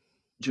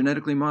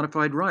genetically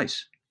modified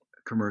rice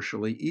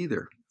commercially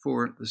either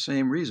for the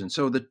same reason.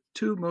 So the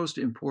two most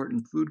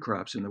important food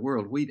crops in the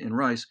world, wheat and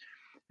rice,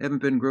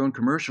 haven't been grown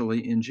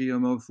commercially in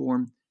GMO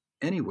form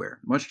anywhere,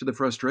 much to the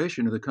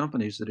frustration of the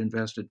companies that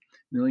invested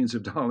millions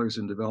of dollars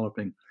in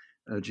developing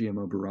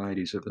GMO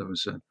varieties of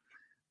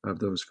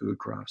those food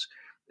crops.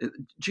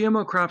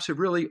 GMO crops have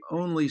really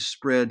only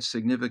spread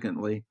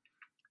significantly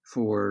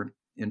for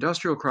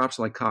industrial crops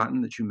like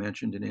cotton that you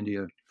mentioned in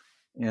India,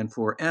 and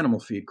for animal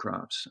feed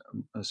crops,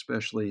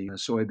 especially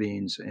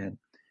soybeans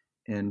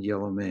and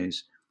yellow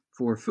maize.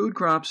 For food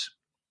crops,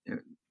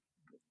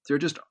 there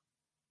just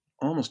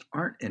almost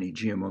aren't any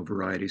GMO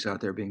varieties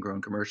out there being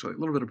grown commercially. A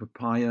little bit of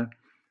papaya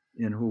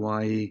in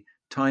Hawaii,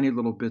 tiny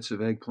little bits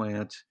of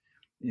eggplant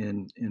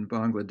in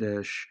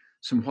Bangladesh,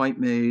 some white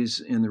maize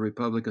in the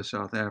Republic of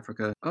South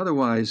Africa.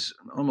 Otherwise,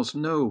 almost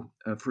no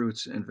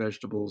fruits and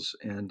vegetables,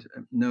 and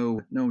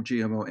no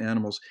GMO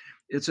animals.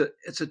 It's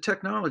a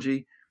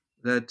technology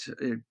that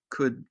it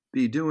could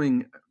be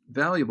doing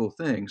valuable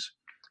things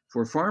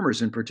for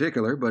farmers in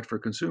particular, but for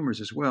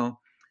consumers as well.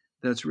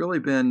 That's really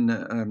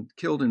been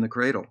killed in the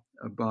cradle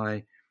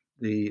by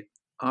the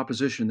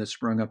opposition that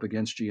sprung up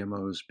against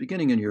GMOs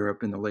beginning in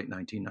Europe in the late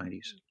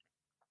 1990s.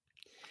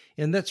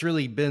 And that's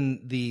really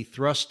been the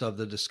thrust of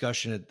the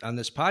discussion on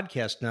this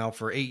podcast now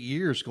for 8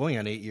 years, going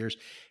on 8 years,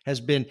 has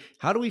been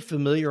how do we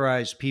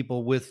familiarize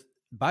people with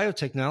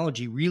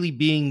biotechnology really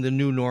being the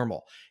new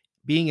normal,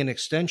 being an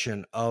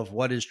extension of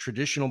what is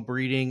traditional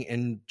breeding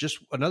and just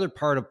another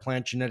part of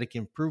plant genetic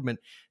improvement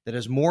that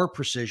has more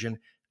precision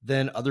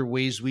than other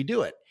ways we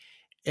do it,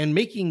 and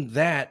making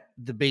that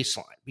the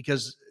baseline,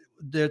 because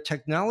the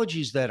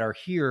technologies that are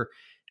here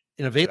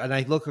innovate. And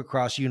I look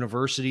across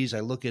universities, I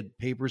look at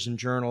papers and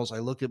journals, I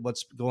look at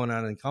what's going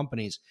on in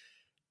companies.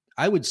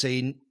 I would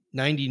say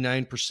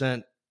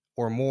 99%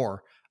 or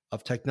more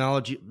of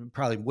technology,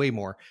 probably way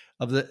more,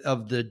 of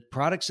the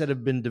products that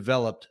have been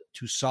developed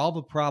to solve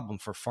a problem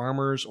for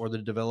farmers or the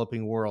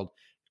developing world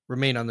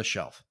remain on the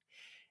shelf.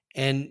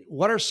 And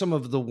what are some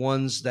of the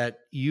ones that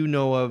you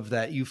know of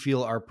that you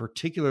feel are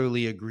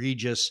particularly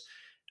egregious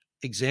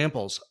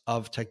examples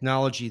of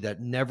technology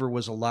that never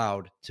was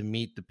allowed to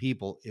meet the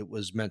people it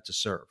was meant to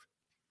serve?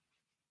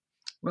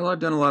 Well, I've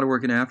done a lot of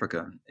work in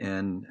Africa,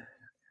 and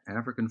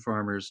African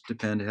farmers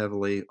depend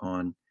heavily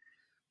on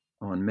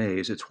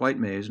maize. It's white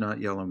maize,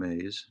 not yellow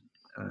maize,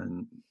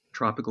 and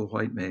tropical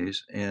white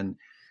maize, and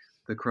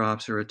the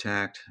crops are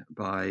attacked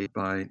by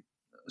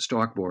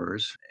stalk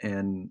borers,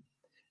 and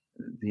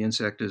the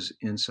insect is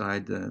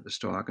inside the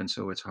stalk, and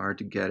so it's hard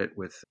to get it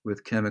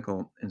with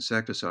chemical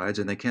insecticides,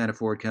 and they can't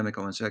afford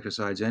chemical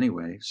insecticides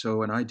anyway.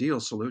 So an ideal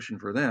solution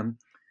for them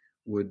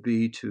would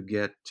be to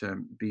get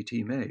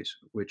Bt maize,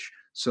 which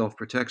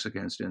self-protects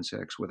against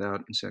insects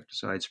without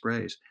insecticide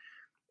sprays.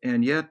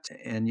 And yet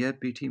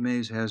Bt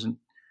maize hasn't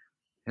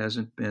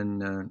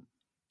been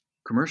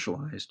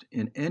commercialized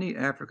in any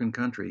African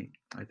country,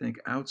 I think,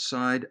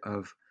 outside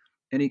of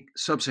any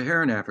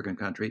sub-Saharan African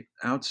country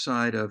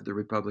outside of the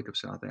Republic of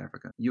South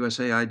Africa.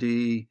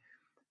 USAID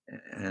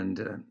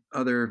and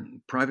other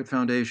private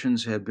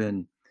foundations have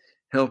been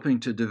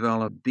helping to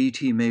develop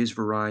Bt maize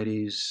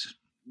varieties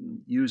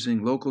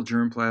using local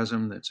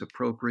germplasm that's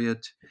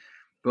appropriate,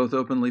 both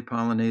openly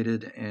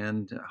pollinated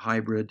and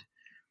hybrid.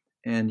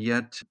 And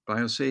yet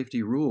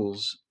biosafety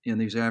rules in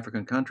these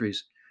African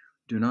countries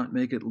do not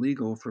make it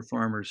legal for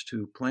farmers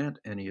to plant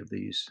any of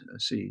these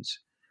seeds.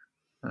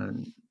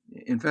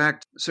 In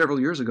fact,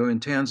 several years ago in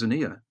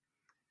Tanzania,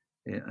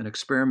 an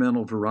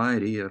experimental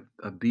variety of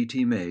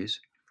Bt maize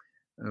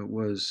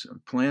was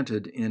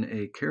planted in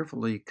a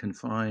carefully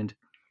confined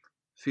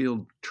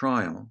field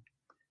trial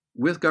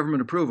with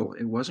government approval.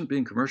 It wasn't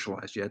being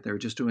commercialized yet. They were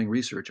just doing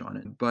research on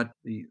it. But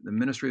the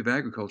Ministry of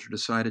Agriculture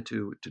decided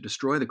to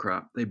destroy the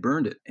crop. They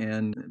burned it.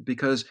 And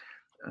because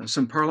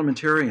some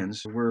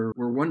parliamentarians were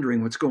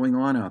wondering what's going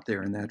on out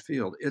there in that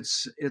field,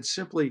 it's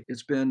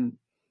been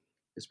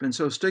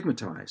so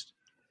stigmatized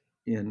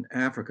in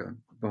Africa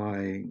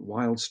by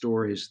wild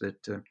stories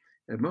that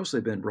have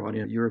mostly been brought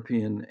in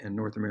European and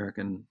North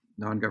American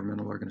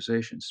non-governmental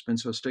organizations. It's been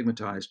so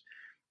stigmatized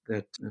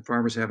that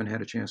farmers haven't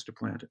had a chance to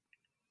plant it.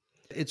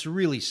 It's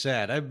really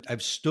sad.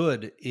 I've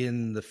stood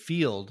in the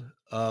field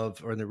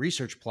or in the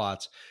research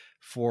plots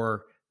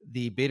for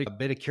the beta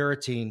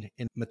carotene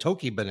in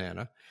Matoke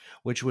banana,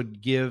 which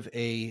would give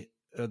a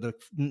the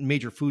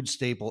major food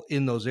staple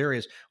in those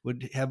areas,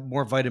 would have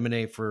more vitamin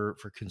A for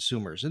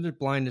consumers. And the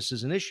blindness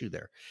is an issue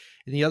there.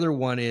 And the other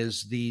one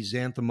is the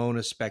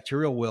Xanthomonas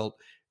bacterial wilt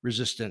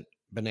resistant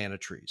banana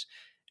trees.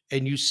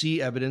 And you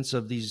see evidence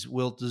of these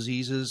wilt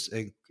diseases.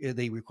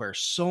 They require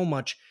so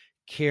much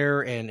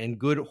care and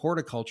good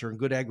horticulture and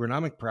good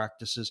agronomic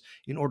practices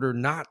in order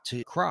not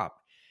to crop.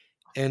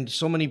 And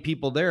so many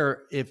people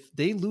there, if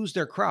they lose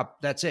their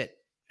crop, that's it.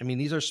 I mean,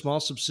 these are small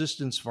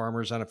subsistence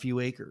farmers on a few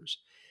acres,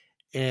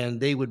 and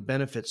they would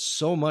benefit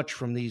so much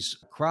from these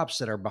crops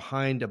that are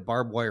behind a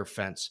barbed wire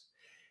fence.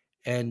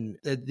 And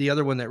the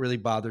other one that really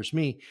bothers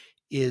me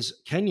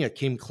is Kenya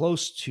came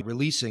close to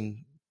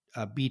releasing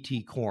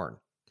BT corn.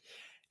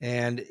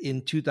 And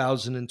in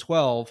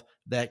 2012,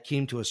 that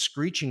came to a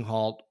screeching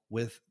halt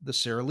with the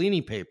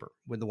Seralini paper,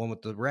 with the one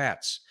with the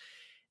rats.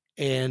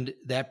 And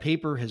that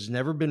paper has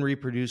never been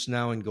reproduced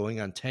now and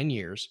going on 10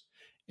 years.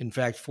 In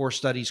fact, 4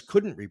 studies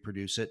couldn't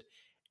reproduce it.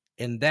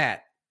 And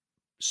that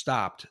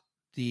stopped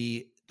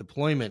the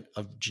deployment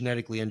of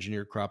genetically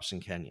engineered crops in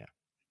Kenya.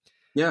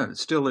 Yeah,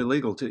 it's still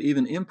illegal to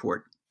even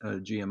import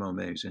GMO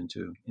maize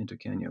into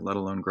Kenya, let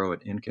alone grow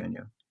it in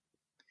Kenya.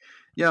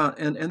 Yeah,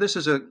 and this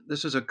is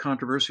a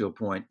controversial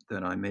point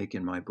that I make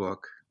in my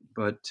book,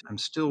 but I'm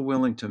still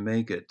willing to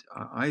make it.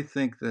 I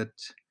think that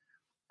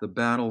the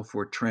battle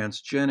for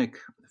transgenic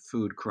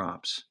food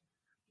crops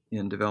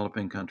in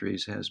developing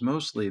countries has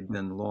mostly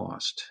been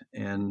lost,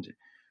 and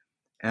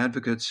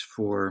advocates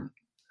for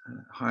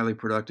highly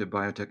productive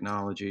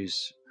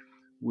biotechnologies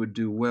would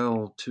do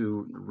well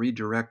to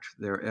redirect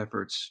their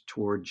efforts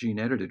toward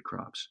gene-edited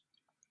crops,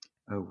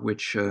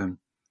 which in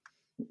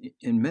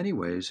many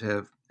ways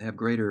have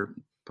greater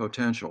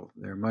potential.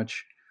 They're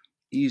much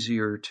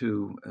easier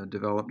to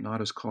develop,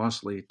 not as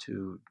costly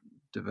to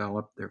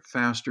develop. They're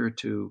faster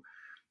to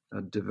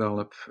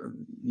develop.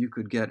 You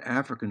could get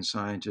African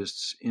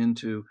scientists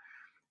into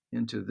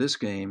this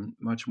game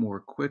much more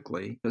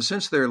quickly.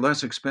 Since they're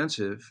less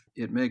expensive,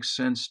 it makes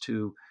sense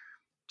to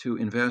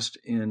invest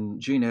in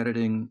gene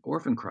editing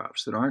orphan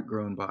crops that aren't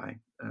grown by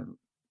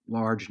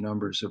large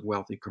numbers of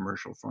wealthy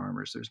commercial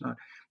farmers.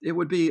 It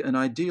would be an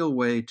ideal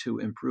way to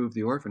improve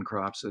the orphan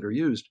crops that are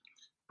used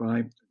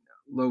by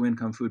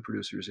low-income food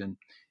producers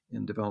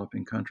in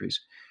developing countries.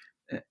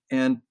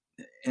 And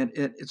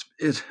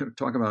it's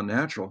talk about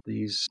natural.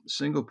 These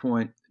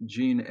single-point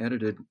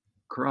gene-edited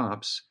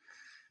crops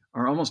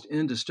are almost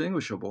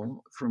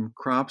indistinguishable from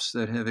crops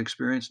that have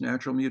experienced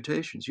natural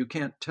mutations. You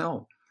can't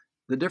tell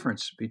the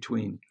difference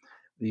between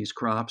these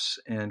crops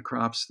and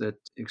crops that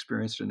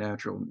experienced a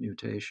natural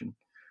mutation.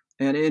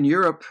 And in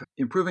Europe,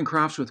 improving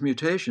crops with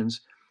mutations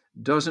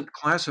doesn't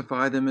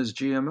classify them as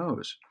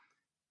GMOs.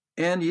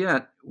 And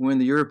yet, when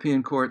the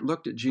European Court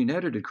looked at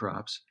gene-edited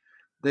crops,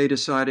 they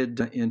decided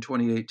in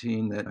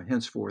 2018 that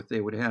henceforth they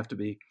would have to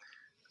be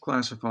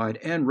classified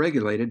and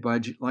regulated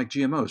like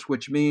GMOs,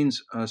 which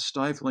means a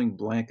stifling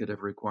blanket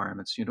of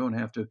requirements. You don't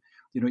have to,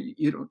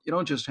 you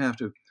don't just have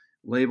to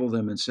label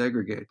them and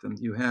segregate them.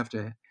 You have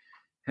to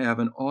have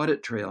an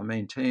audit trail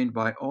maintained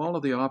by all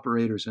of the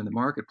operators in the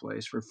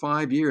marketplace for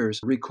 5 years,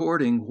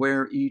 recording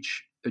where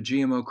each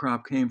GMO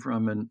crop came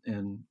from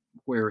and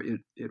where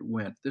it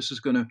went. This is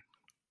going to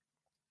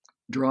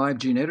drive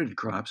gene-edited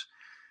crops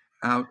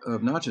out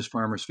of not just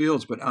farmers'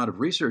 fields, but out of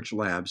research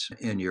labs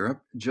in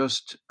Europe,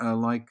 just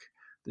like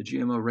the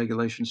GMO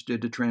regulations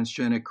did to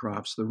transgenic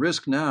crops. The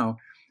risk now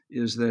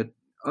is that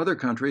other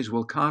countries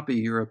will copy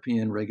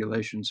European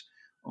regulations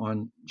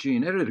on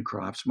gene-edited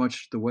crops,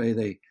 much the way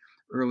they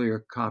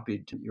earlier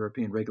copied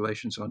European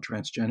regulations on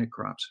transgenic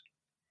crops.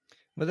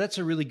 Well, that's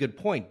a really good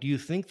point. Do you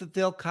think that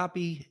they'll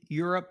copy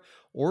Europe,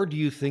 or do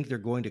you think they're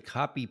going to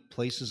copy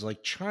places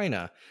like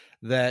China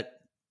that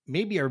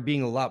maybe are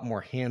being a lot more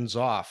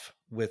hands-off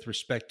with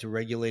respect to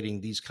regulating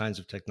these kinds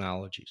of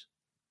technologies?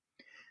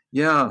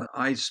 Yeah,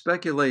 I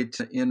speculate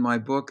in my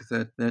book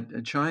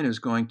that China is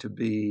going to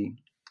be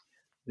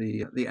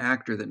the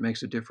actor that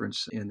makes a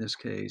difference in this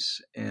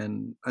case,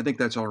 and I think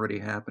that's already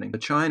happening.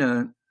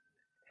 China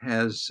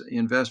has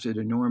invested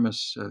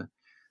enormous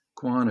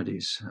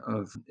quantities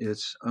of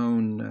its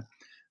own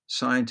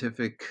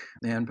scientific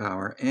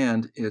manpower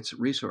and its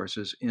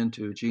resources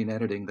into gene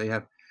editing. They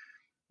have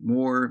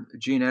more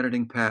gene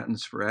editing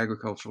patents for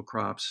agricultural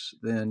crops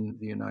than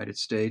the United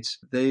States.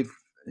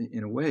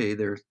 In a way,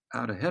 they're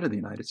out ahead of the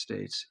United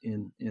States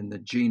in the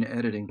gene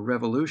editing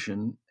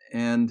revolution.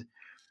 And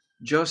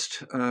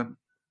just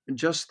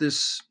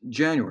this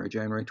January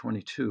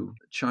 22,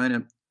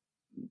 China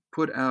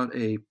put out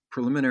a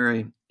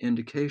preliminary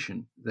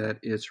indication that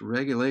its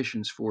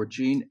regulations for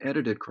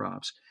gene-edited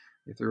crops,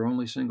 if there are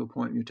only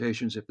single-point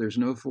mutations, if there's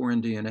no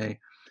foreign DNA,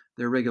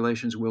 their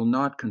regulations will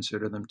not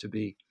consider them to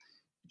be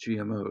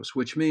GMOs,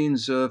 which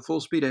means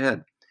full speed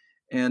ahead.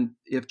 And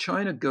if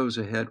China goes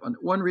ahead,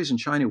 one reason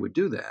China would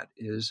do that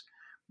is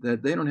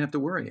that they don't have to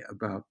worry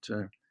about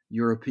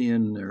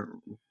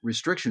European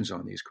restrictions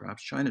on these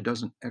crops. China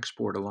doesn't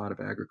export a lot of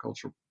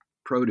agricultural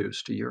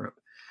produce to Europe.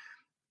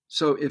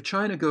 So if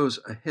China goes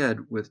ahead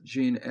with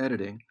gene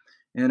editing,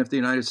 and if the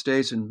United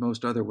States and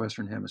most other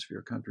Western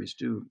Hemisphere countries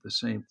do the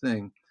same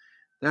thing,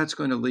 that's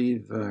going to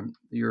leave the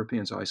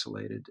Europeans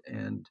isolated.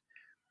 And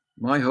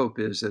my hope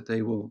is that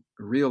they will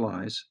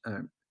realize,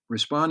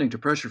 responding to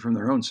pressure from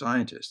their own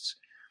scientists,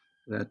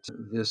 that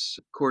this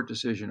court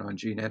decision on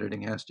gene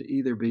editing has to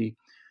either be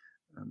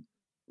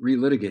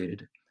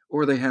relitigated,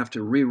 or they have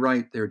to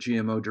rewrite their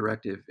GMO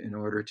directive in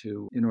order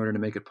to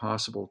make it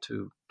possible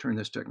to turn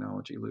this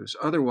technology loose.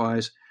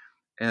 Otherwise,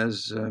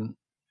 as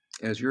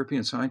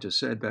European scientists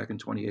said back in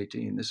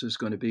 2018, this is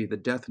going to be the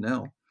death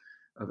knell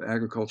of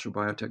agricultural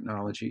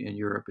biotechnology in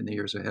Europe in the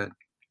years ahead.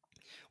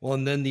 Well,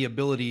 and then the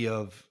ability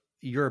of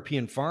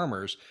European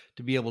farmers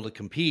to be able to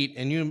compete,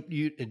 and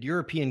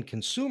European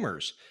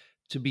consumers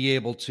to be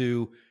able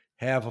to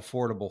have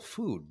affordable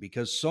food,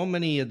 because so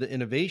many of the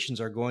innovations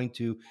are going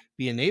to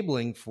be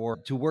enabling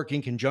to work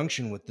in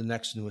conjunction with the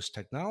next newest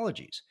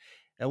technologies.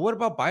 And what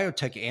about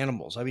biotech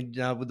animals? I mean,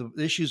 with the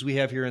issues we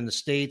have here in the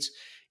States,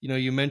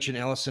 you mentioned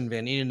Alison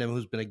Van Eenennaam,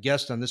 who's been a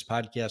guest on this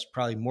podcast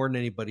probably more than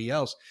anybody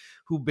else,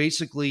 who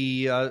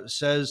basically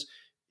says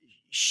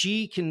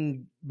she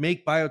can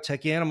make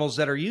biotech animals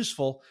that are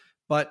useful,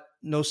 but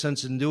no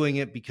sense in doing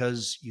it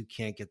because you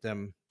can't get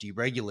them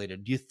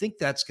deregulated. Do you think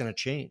that's going to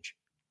change?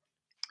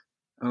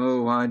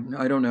 Oh, I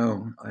don't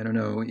know. I don't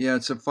know. Yeah,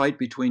 it's a fight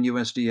between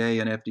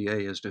USDA and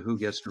FDA as to who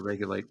gets to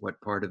regulate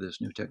what part of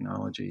this new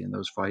technology, and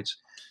those fights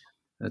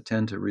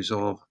tend to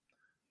resolve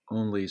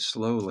only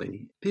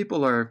slowly.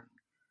 People are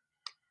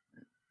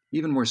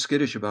even more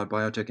skittish about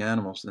biotech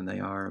animals than they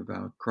are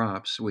about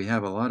crops. We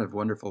have a lot of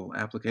wonderful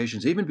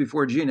applications, even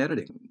before gene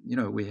editing.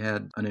 We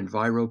had an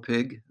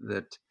EnviroPig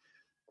that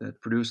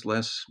produced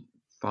less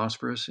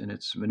phosphorus in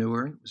its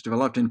manure. It was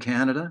developed in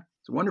Canada.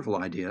 It's a wonderful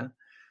idea.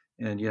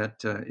 And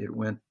yet it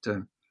went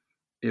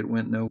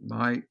no.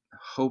 My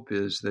hope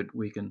is that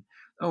we can.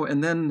 Oh,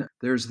 and then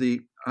there's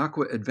the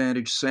Aqua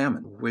Advantage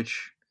salmon,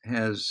 which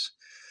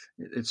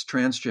it's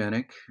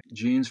transgenic.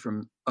 Genes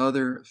from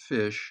other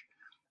fish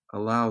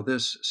allow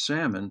this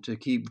salmon to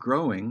keep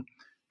growing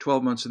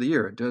 12 months of the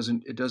year. It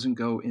doesn't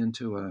go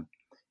into a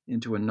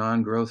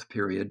non-growth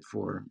period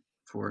for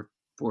 4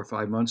 or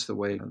 5 months the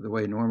way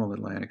normal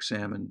Atlantic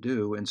salmon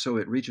do, and so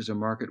it reaches a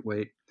market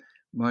weight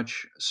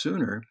much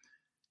sooner,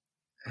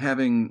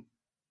 having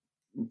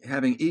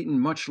eaten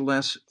much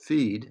less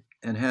feed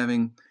and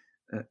having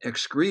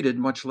excreted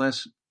much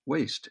less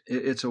waste.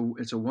 It's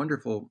a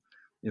wonderful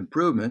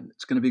improvement.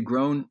 It's going to be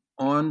grown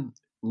on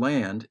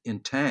land in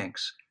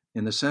tanks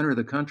in the center of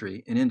the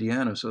country in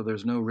Indiana, so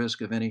there's no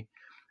risk of any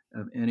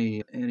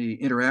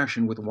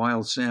interaction with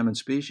wild salmon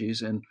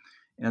species, and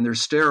they're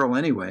sterile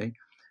anyway.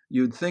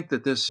 You'd think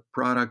that this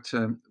product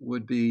it's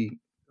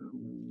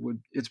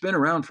been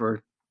around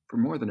for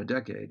more than a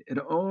decade. It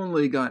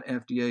only got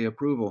FDA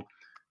approval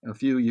a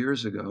few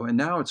years ago, and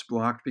now it's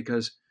blocked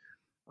because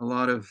a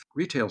lot of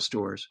retail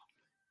stores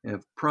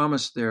have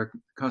promised their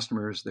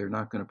customers they're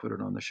not going to put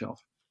it on the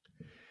shelf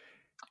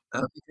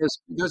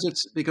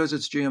because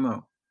it's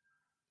GMO.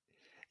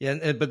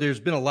 Yeah, but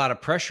there's been a lot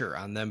of pressure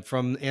on them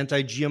from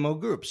anti-GMO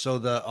groups.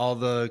 So all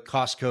the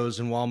Costco's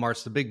and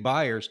Walmart's, the big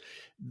buyers,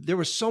 there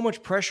was so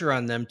much pressure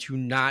on them to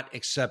not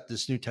accept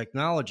this new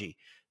technology.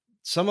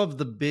 Some of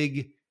the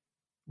big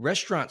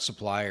restaurant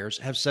suppliers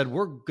have said,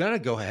 we're going to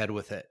go ahead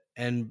with it.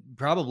 And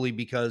probably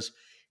because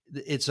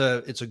it's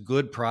a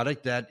good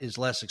product that is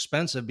less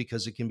expensive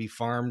because it can be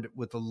farmed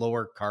with a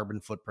lower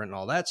carbon footprint and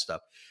all that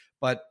stuff.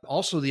 But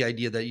also the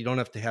idea that you don't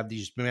have to have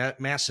these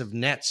massive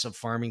nets of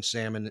farming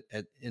salmon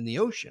in the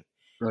ocean.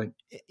 Right.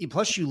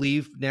 Plus, you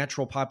leave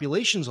natural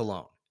populations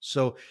alone.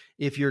 So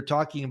if you're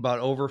talking about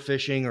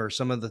overfishing or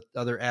some of the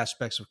other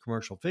aspects of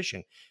commercial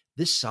fishing,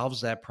 this solves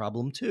that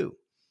problem too.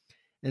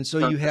 And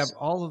so you have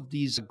all of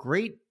these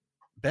great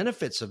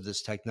benefits of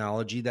this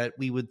technology that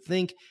we would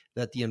think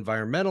that the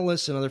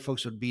environmentalists and other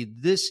folks would be,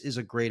 this is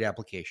a great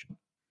application.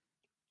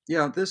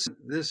 Yeah, this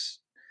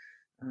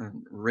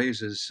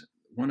raises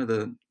one of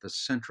the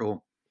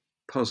central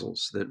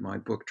puzzles that my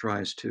book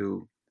tries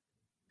to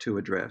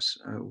address.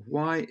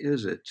 Why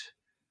is it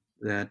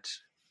that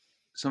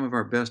some of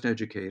our best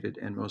educated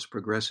and most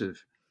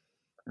progressive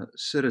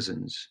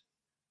citizens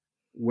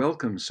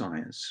welcome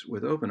science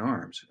with open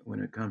arms when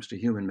it comes to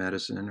human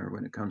medicine or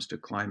when it comes to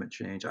climate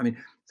change? I mean,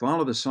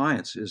 follow the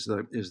science is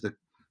the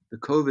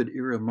COVID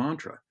era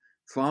mantra.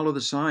 Follow the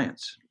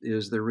science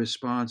is the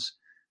response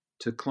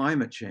to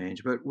climate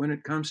change. But when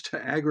it comes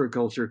to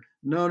agriculture,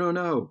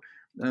 no.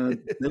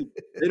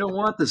 They don't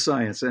want the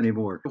science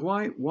anymore.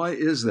 Why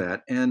is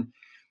that? And,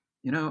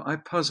 I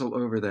puzzle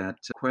over that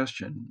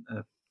question.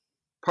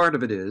 Part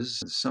of it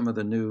is some of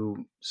the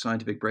new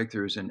scientific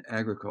breakthroughs in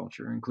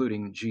agriculture,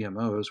 including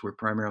GMOs, were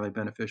primarily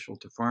beneficial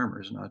to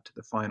farmers, not to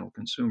the final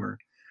consumer.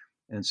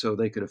 And so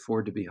they could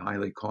afford to be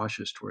highly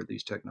cautious toward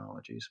these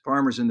technologies.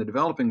 Farmers in the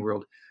developing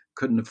world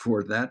couldn't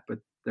afford that, but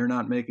they're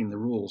not making the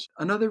rules.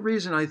 Another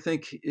reason I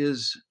think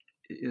is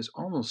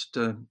almost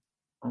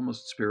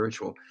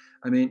spiritual.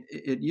 I mean,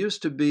 it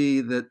used to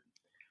be that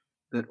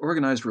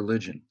organized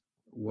religion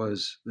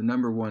was the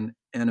number one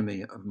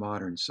enemy of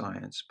modern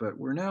science, but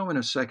we're now in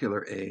a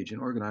secular age, and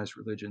organized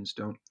religions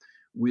don't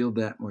wield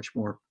that much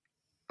more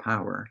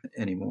power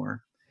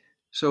anymore.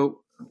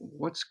 So,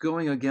 what's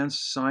going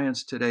against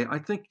science today? I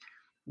think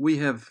we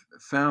have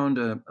found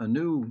a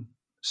new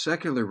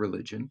secular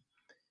religion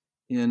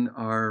in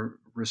our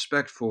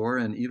respect for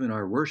and even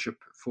our worship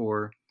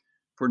for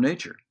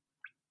nature.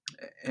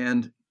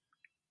 And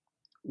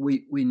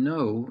we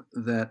know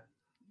that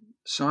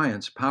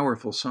science,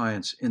 powerful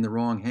science, in the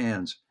wrong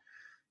hands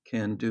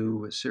can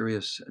do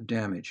serious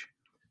damage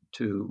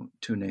to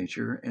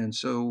nature, and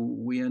so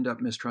we end up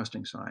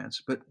mistrusting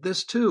science. But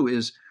this too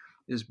is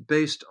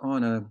based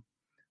on a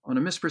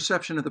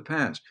misperception of the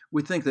past.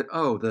 We think that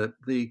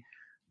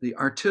the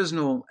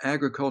artisanal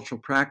agricultural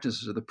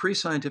practices or the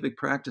pre-scientific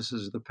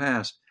practices of the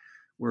past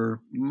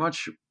were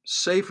much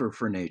safer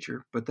for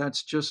nature, but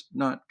that's just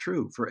not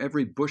true. For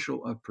every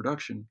bushel of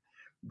production,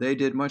 they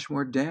did much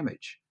more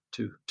damage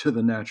to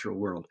the natural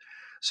world.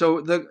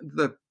 So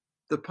the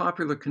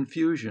popular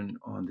confusion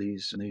on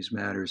these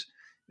matters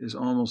is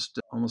almost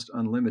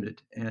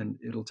unlimited, and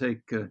it'll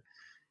take good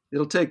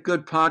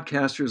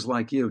podcasters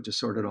like you to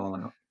sort it all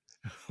out.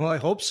 Well, I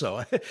hope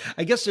so.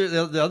 I guess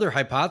the other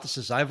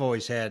hypothesis I've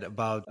always had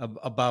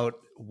about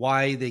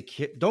why they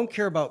don't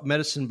care about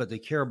medicine, but they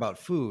care about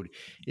food,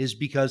 is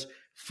because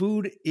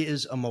food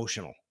is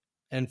emotional,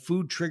 and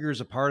food triggers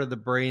a part of the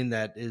brain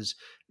that is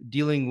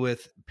dealing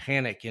with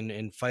panic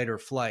and fight or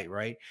flight,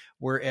 right?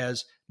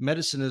 Whereas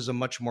medicine is a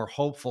much more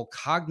hopeful,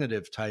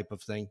 cognitive type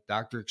of thing.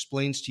 Doctor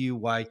explains to you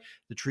why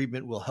the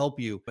treatment will help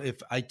you. If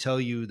I tell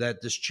you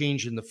that this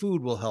change in the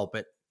food will help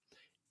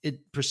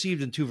it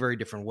perceived in two very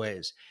different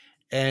ways.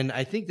 And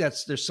I think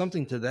there's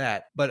something to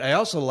that. But I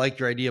also like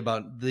your idea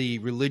about the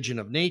religion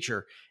of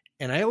nature.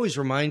 And I always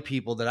remind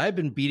people that I've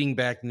been beating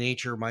back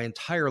nature my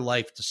entire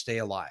life to stay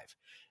alive,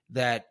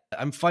 that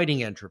I'm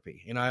fighting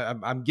entropy.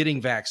 I'm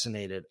getting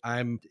vaccinated.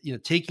 I'm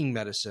taking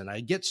medicine.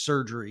 I get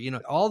surgery.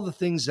 All the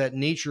things that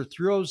nature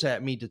throws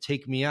at me to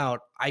take me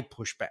out, I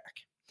push back.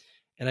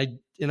 And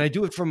I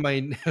do it from I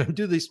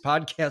do these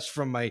podcasts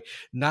from my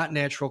not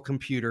natural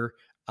computer.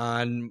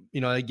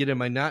 I get in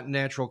my not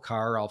natural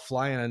car, I'll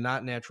fly on a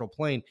not natural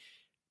plane,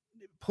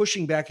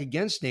 pushing back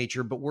against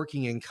nature, but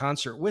working in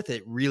concert with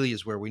it really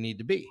is where we need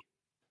to be.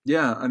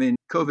 Yeah. I mean,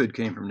 COVID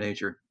came from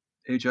nature.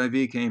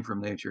 HIV came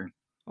from nature.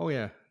 Oh,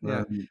 yeah.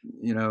 Yeah.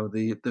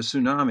 The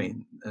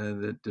tsunami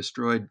that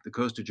destroyed the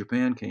coast of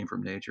Japan came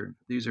from nature.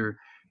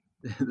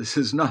 This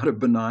is not a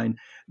benign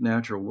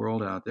natural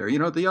world out there.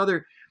 The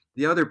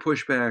other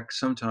pushback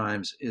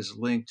sometimes is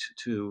linked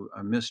to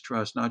a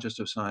mistrust, not just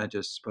of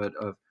scientists, but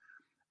of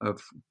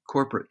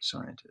corporate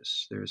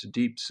scientists. There's a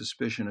deep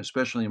suspicion,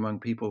 especially among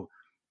people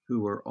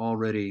who are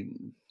already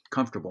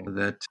comfortable,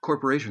 that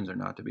corporations are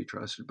not to be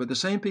trusted. But the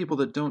same people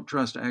that don't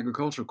trust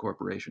agricultural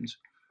corporations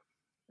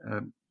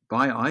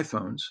buy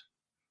iPhones.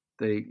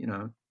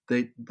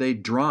 They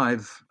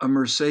drive a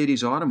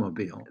Mercedes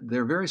automobile.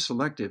 They're very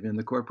selective in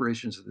the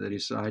corporations that they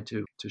decide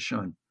to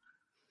shun.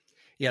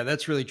 Yeah,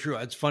 that's really true.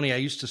 It's funny. I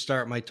used to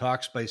start my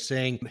talks by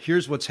saying,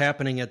 here's what's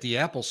happening at the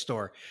Apple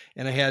store.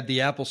 And I had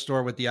the Apple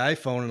store with the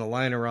iPhone and a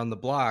line around the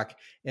block,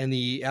 and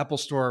the Apple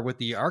store with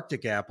the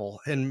Arctic apple,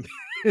 and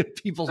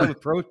people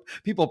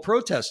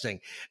protesting.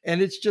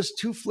 And it's just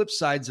two flip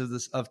sides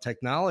of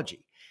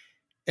technology.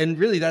 And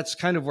really, that's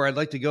kind of where I'd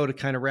like to go to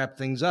kind of wrap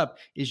things up,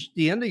 is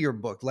the end of your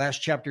book.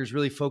 Last chapters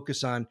really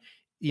focus on,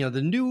 the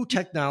new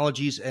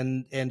technologies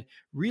and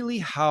really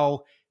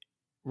how,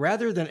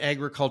 rather than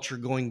agriculture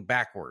going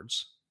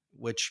backwards,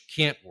 which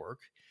can't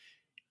work,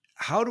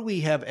 how do we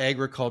have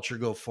agriculture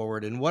go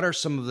forward? And what are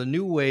some of the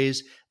new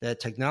ways that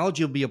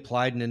technology will be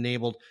applied and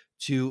enabled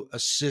to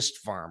assist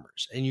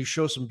farmers? And you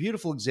show some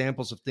beautiful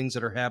examples of things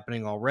that are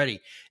happening already.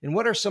 And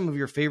what are some of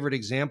your favorite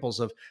examples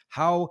of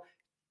how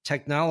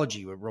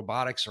technology, with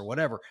robotics or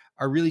whatever,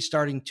 are really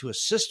starting to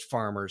assist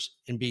farmers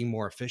in being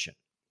more efficient?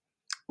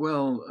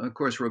 Well, of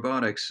course,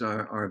 robotics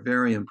are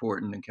very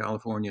important in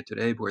California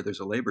today, where there's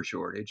a labor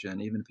shortage.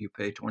 And even if you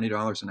pay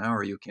 $20 an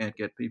hour, you can't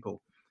get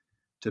people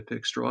to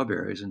pick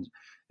strawberries.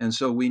 And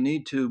so we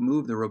need to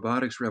move the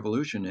robotics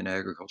revolution in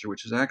agriculture,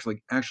 which has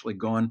actually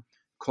gone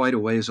quite a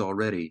ways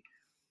already,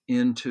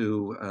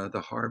 into the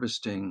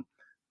harvesting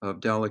of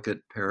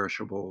delicate,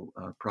 perishable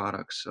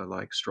products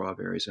like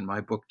strawberries. And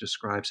my book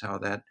describes how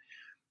that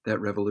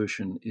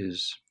revolution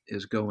is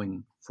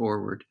going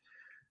forward.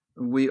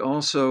 We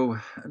also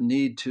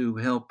need to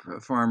help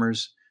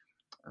farmers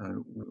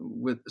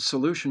with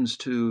solutions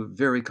to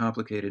very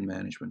complicated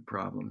management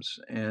problems.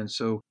 And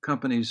so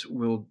companies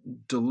will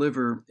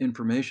deliver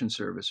information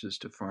services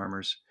to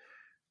farmers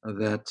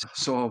that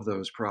solve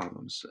those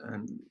problems.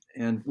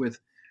 And with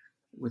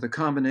a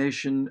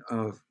combination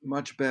of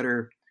much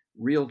better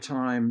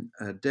real-time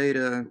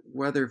data,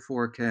 weather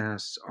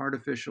forecasts,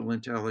 artificial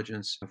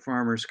intelligence,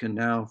 farmers can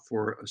now,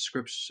 for a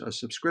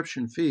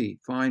subscription fee,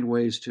 find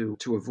ways to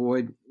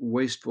avoid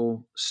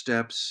wasteful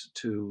steps,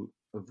 to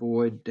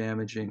avoid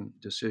damaging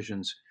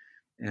decisions,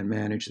 and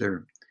manage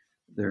their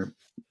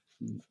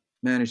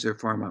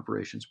farm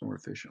operations more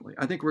efficiently.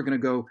 I think we're going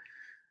to go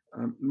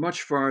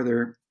much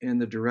farther in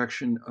the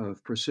direction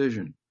of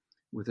precision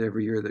with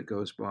every year that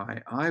goes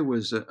by. I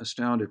was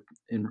astounded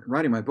in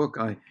writing my book.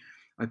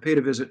 I I paid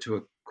a visit to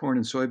a corn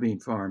and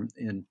soybean farm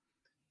in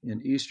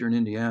eastern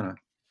Indiana,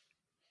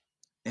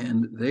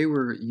 and they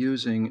were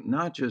using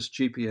not just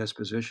GPS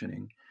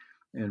positioning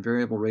and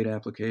variable rate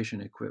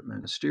application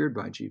equipment steered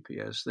by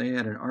GPS. They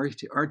had an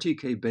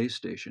RTK base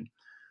station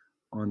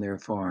on their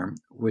farm,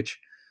 which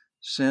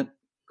sent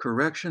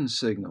correction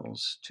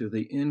signals to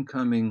the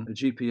incoming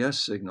GPS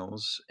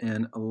signals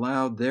and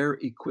allowed their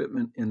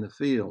equipment in the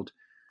field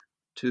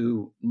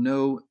to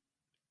know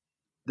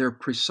their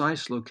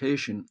precise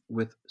location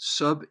with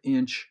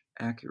sub-inch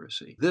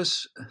accuracy.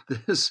 This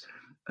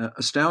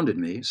astounded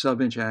me,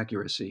 sub-inch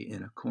accuracy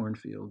in a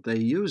cornfield. They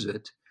use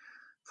it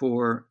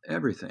for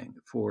everything,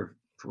 for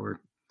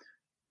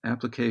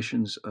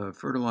applications of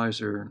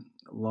fertilizer,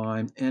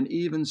 lime, and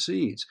even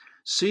seeds.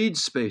 Seed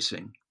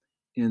spacing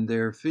in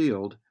their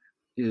field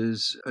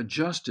is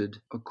adjusted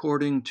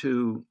according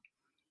to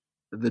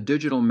the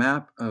digital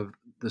map of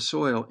the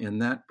soil in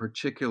that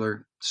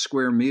particular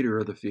square meter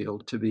of the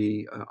field to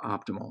be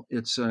optimal.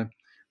 It's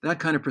that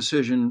kind of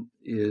precision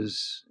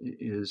is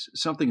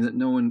something that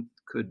no one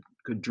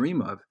could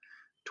dream of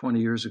 20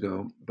 years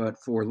ago, but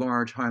for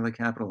large, highly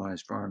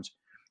capitalized farms,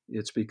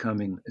 it's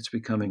becoming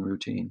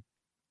routine.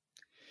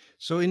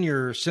 So in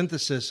your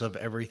synthesis of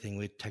everything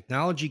with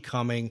technology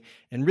coming,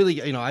 and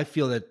really, I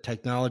feel that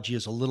technology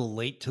is a little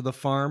late to the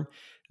farm,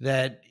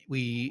 that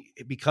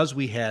because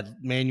we had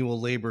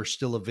manual labor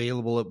still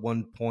available at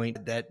one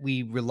point, that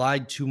we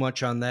relied too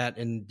much on that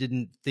and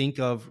didn't think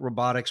of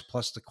robotics,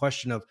 plus the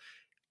question of,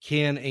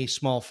 can a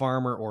small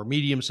farmer or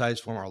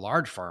medium-sized farmer or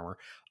large farmer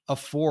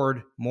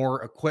afford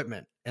more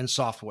equipment and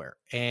software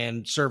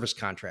and service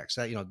contracts?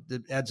 That,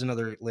 that adds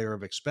another layer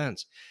of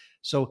expense.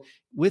 So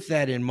with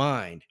that in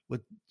mind,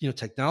 with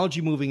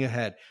technology moving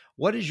ahead,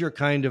 what is your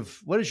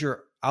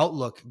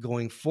outlook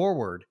going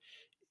forward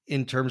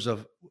in terms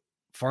of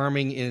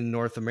farming in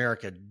North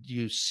America? Do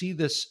you see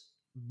this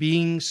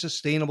being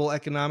sustainable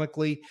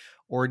economically,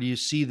 or do you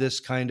see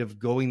this kind of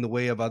going the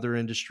way of other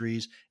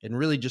industries and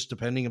really just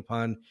depending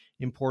upon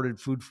imported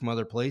food from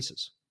other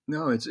places?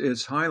 No,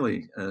 it's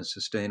highly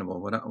sustainable.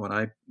 What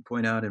I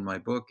point out in my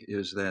book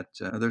is that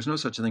there's no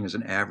such thing as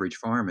an average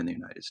farm in the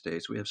United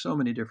States. We have so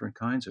many different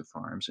kinds of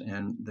farms,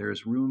 and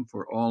there's room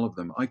for all of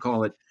them. I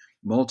call it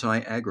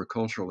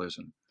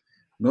multi-agriculturalism.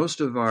 Most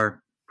of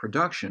our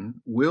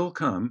production will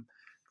come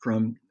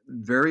from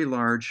very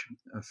large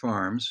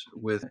farms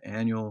with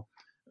annual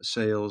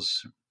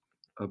sales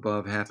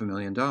above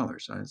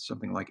 $500,000.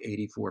 Something like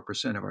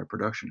 84% of our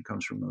production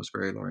comes from those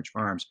very large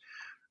farms.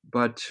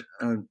 But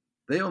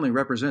they only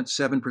represent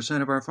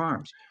 7% of our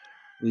farms.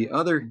 The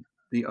other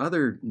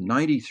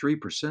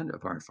 93%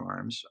 of our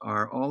farms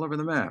are all over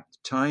the map.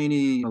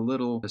 Tiny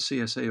little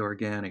CSA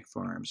organic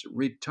farms,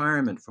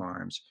 retirement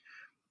farms,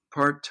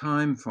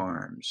 part-time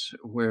farms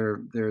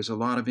where there's a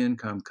lot of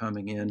income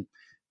coming in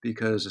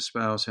because a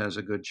spouse has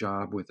a good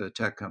job with a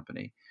tech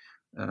company,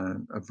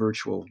 a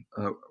virtual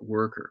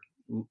worker,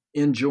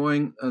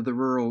 enjoying the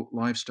rural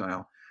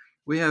lifestyle.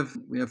 We have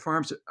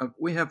farms.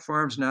 We have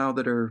farms now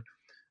that are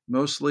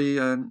mostly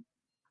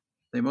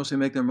they mostly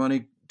make their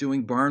money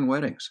doing barn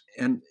weddings,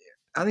 and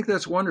I think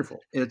that's wonderful.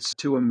 It's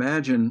to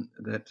imagine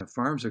that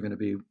farms are going to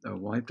be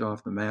wiped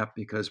off the map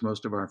because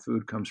most of our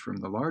food comes from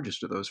the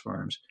largest of those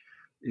farms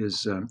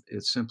is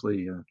it's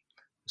simply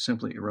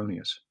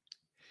erroneous.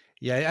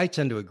 Yeah, I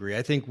tend to agree.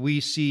 I think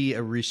we see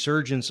a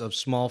resurgence of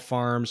small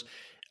farms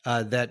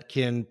that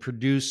can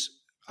produce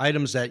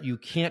items that you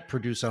can't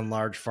produce on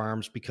large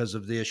farms because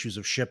of the issues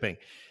of shipping.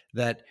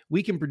 That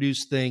we can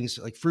produce things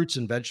like fruits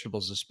and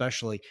vegetables,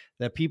 especially,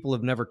 that people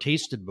have never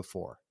tasted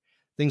before.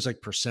 Things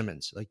like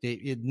persimmons, like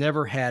it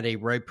never had a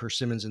ripe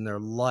persimmons in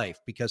their life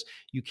because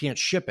you can't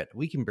ship it.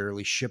 We can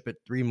barely ship it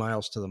 3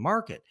 miles to the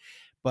market.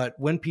 But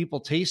when people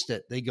taste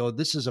it, they go,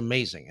 this is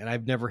amazing. And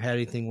I've never had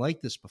anything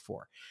like this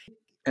before.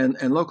 And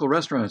local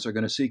restaurants are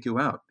going to seek you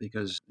out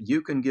because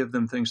you can give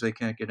them things they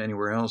can't get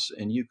anywhere else.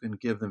 And you can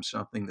give them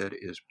something that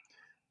is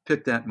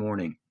picked that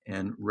morning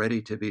and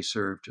ready to be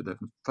served to the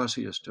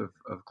fussiest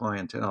of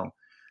clientele.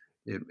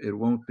 It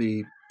won't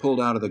be pulled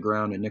out of the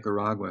ground in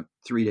Nicaragua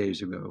 3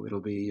 days ago.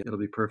 It'll be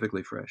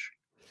perfectly fresh.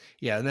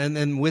 Yeah, and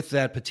then with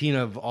that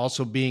patina of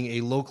also being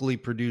a locally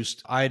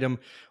produced item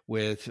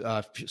with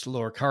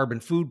lower carbon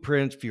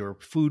footprint, fewer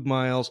food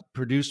miles,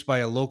 produced by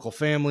a local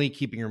family,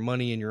 keeping your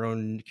money in your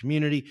own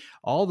community,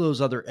 all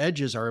those other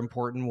edges are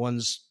important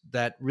ones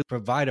that really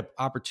provide an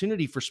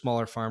opportunity for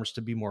smaller farms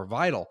to be more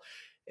vital.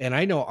 And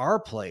I know our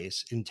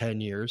place in 10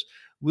 years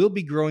will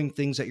be growing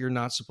things that you're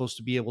not supposed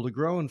to be able to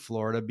grow in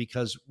Florida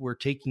because we're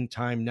taking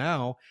time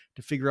now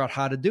to figure out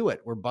how to do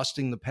it. We're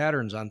busting the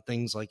patterns on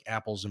things like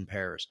apples and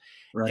pears.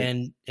 Right.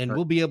 And Right.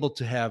 We'll be able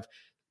to have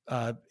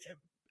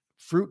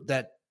fruit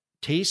that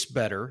tastes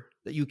better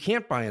that you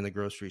can't buy in the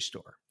grocery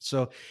store.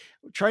 So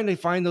trying to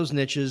find those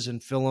niches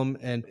and fill them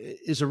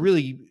is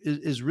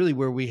really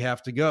where we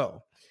have to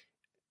go.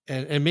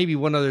 And maybe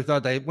one other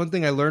thought, one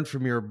thing I learned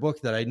from your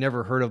book that I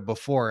never heard of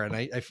before, and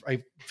I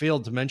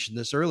failed to mention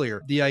this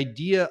earlier, the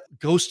idea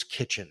ghost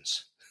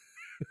kitchens.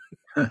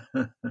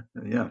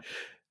 Yeah.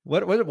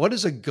 What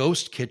is a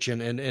ghost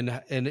kitchen,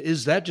 and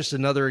is that just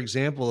another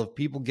example of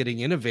people getting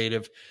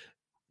innovative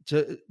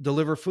to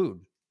deliver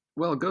food?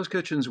 Well, ghost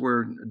kitchens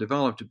were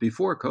developed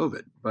before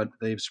COVID, but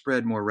they've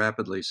spread more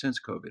rapidly since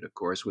COVID, of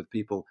course, with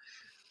people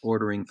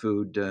ordering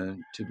food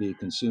to be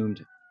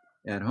consumed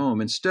at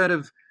home instead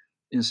of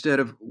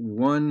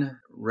one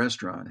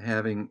restaurant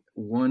having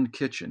one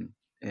kitchen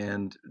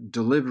and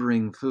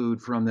delivering food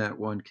from that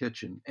one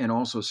kitchen and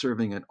also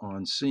serving it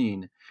on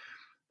scene.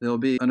 There'll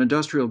be an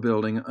industrial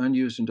building,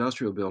 unused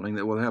industrial building,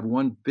 that will have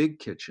one big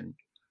kitchen,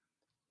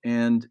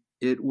 and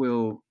it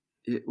will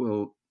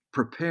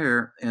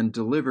prepare and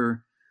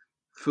deliver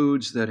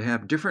foods that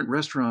have different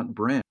restaurant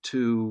brands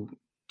to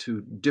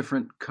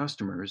different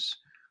customers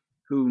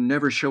who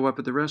never show up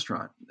at the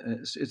restaurant.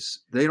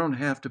 They don't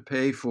have to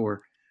pay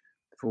for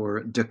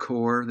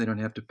decor. They don't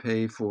have to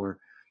pay for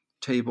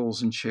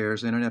tables and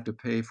chairs. They don't have to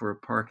pay for a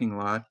parking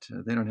lot.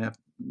 They don't have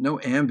no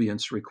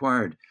ambience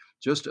required.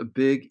 Just a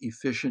big,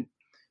 efficient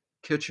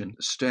kitchen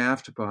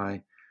staffed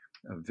by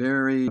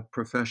very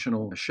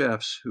professional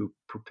chefs who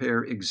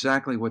prepare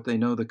exactly what they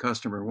know the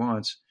customer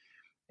wants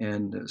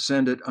and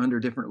send it under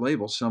different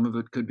labels. Some of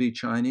it could be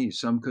Chinese,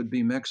 some could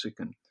be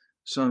Mexican,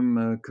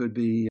 some could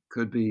be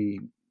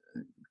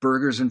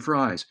burgers and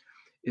fries.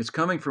 It's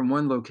coming from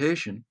one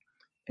location,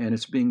 and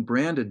it's being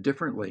branded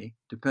differently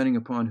depending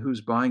upon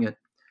who's buying it.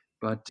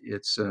 But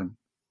it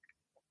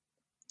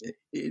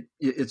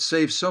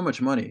saves so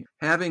much money.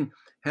 Having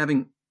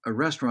a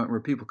restaurant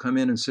where people come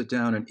in and sit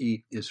down and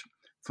eat is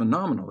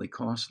phenomenally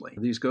costly.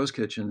 These ghost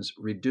kitchens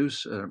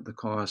reduce the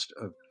cost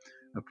of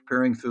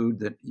preparing food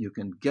that you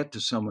can get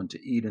to someone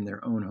to eat in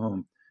their own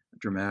home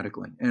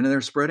dramatically, and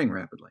they're spreading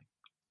rapidly.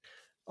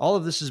 All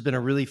of this has been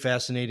a really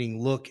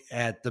fascinating look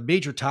at the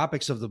major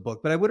topics of the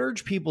book, but I would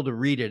urge people to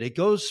read it. It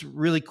goes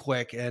really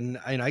quick, and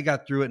I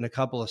got through it in a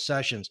couple of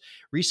sessions.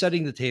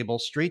 Resetting the Table,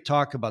 straight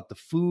talk about the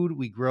food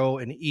we grow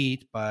and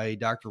eat by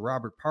Dr.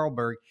 Robert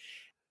Paarlberg.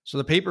 So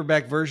the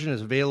paperback version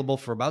is available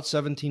for about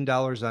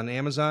 $17 on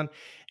Amazon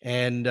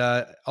and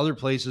other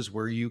places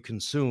where you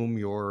consume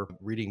your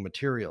reading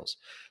materials.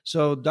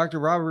 So Dr.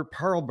 Robert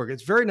Paarlberg,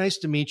 it's very nice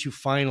to meet you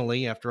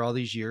finally after all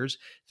these years.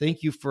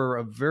 Thank you for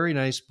a very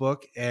nice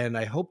book, and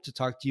I hope to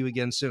talk to you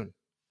again soon.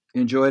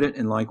 Enjoyed it,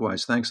 and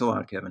likewise. Thanks a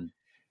lot, Kevin.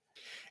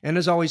 And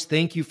as always,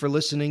 thank you for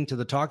listening to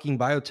the Talking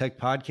Biotech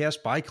podcast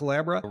by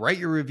Colabra. Write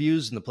your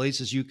reviews in the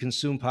places you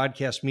consume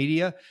podcast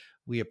media.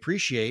 We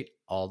appreciate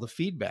all the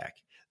feedback.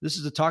 This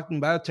is the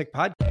Talking Biotech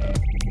podcast.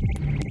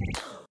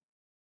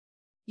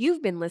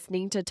 You've been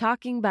listening to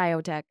Talking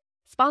Biotech,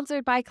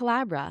 sponsored by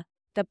Colabra,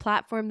 the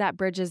platform that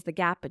bridges the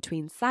gap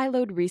between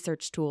siloed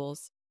research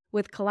tools.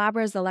 With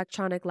Colabra's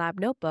electronic lab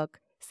notebook,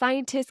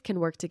 scientists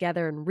can work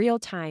together in real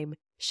time,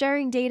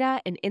 sharing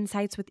data and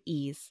insights with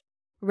ease.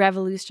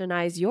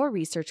 Revolutionize your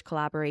research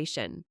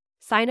collaboration.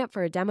 Sign up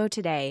for a demo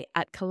today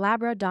at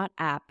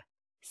colabra.app,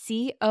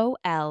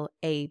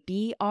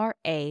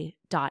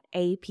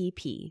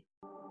 colabra.app.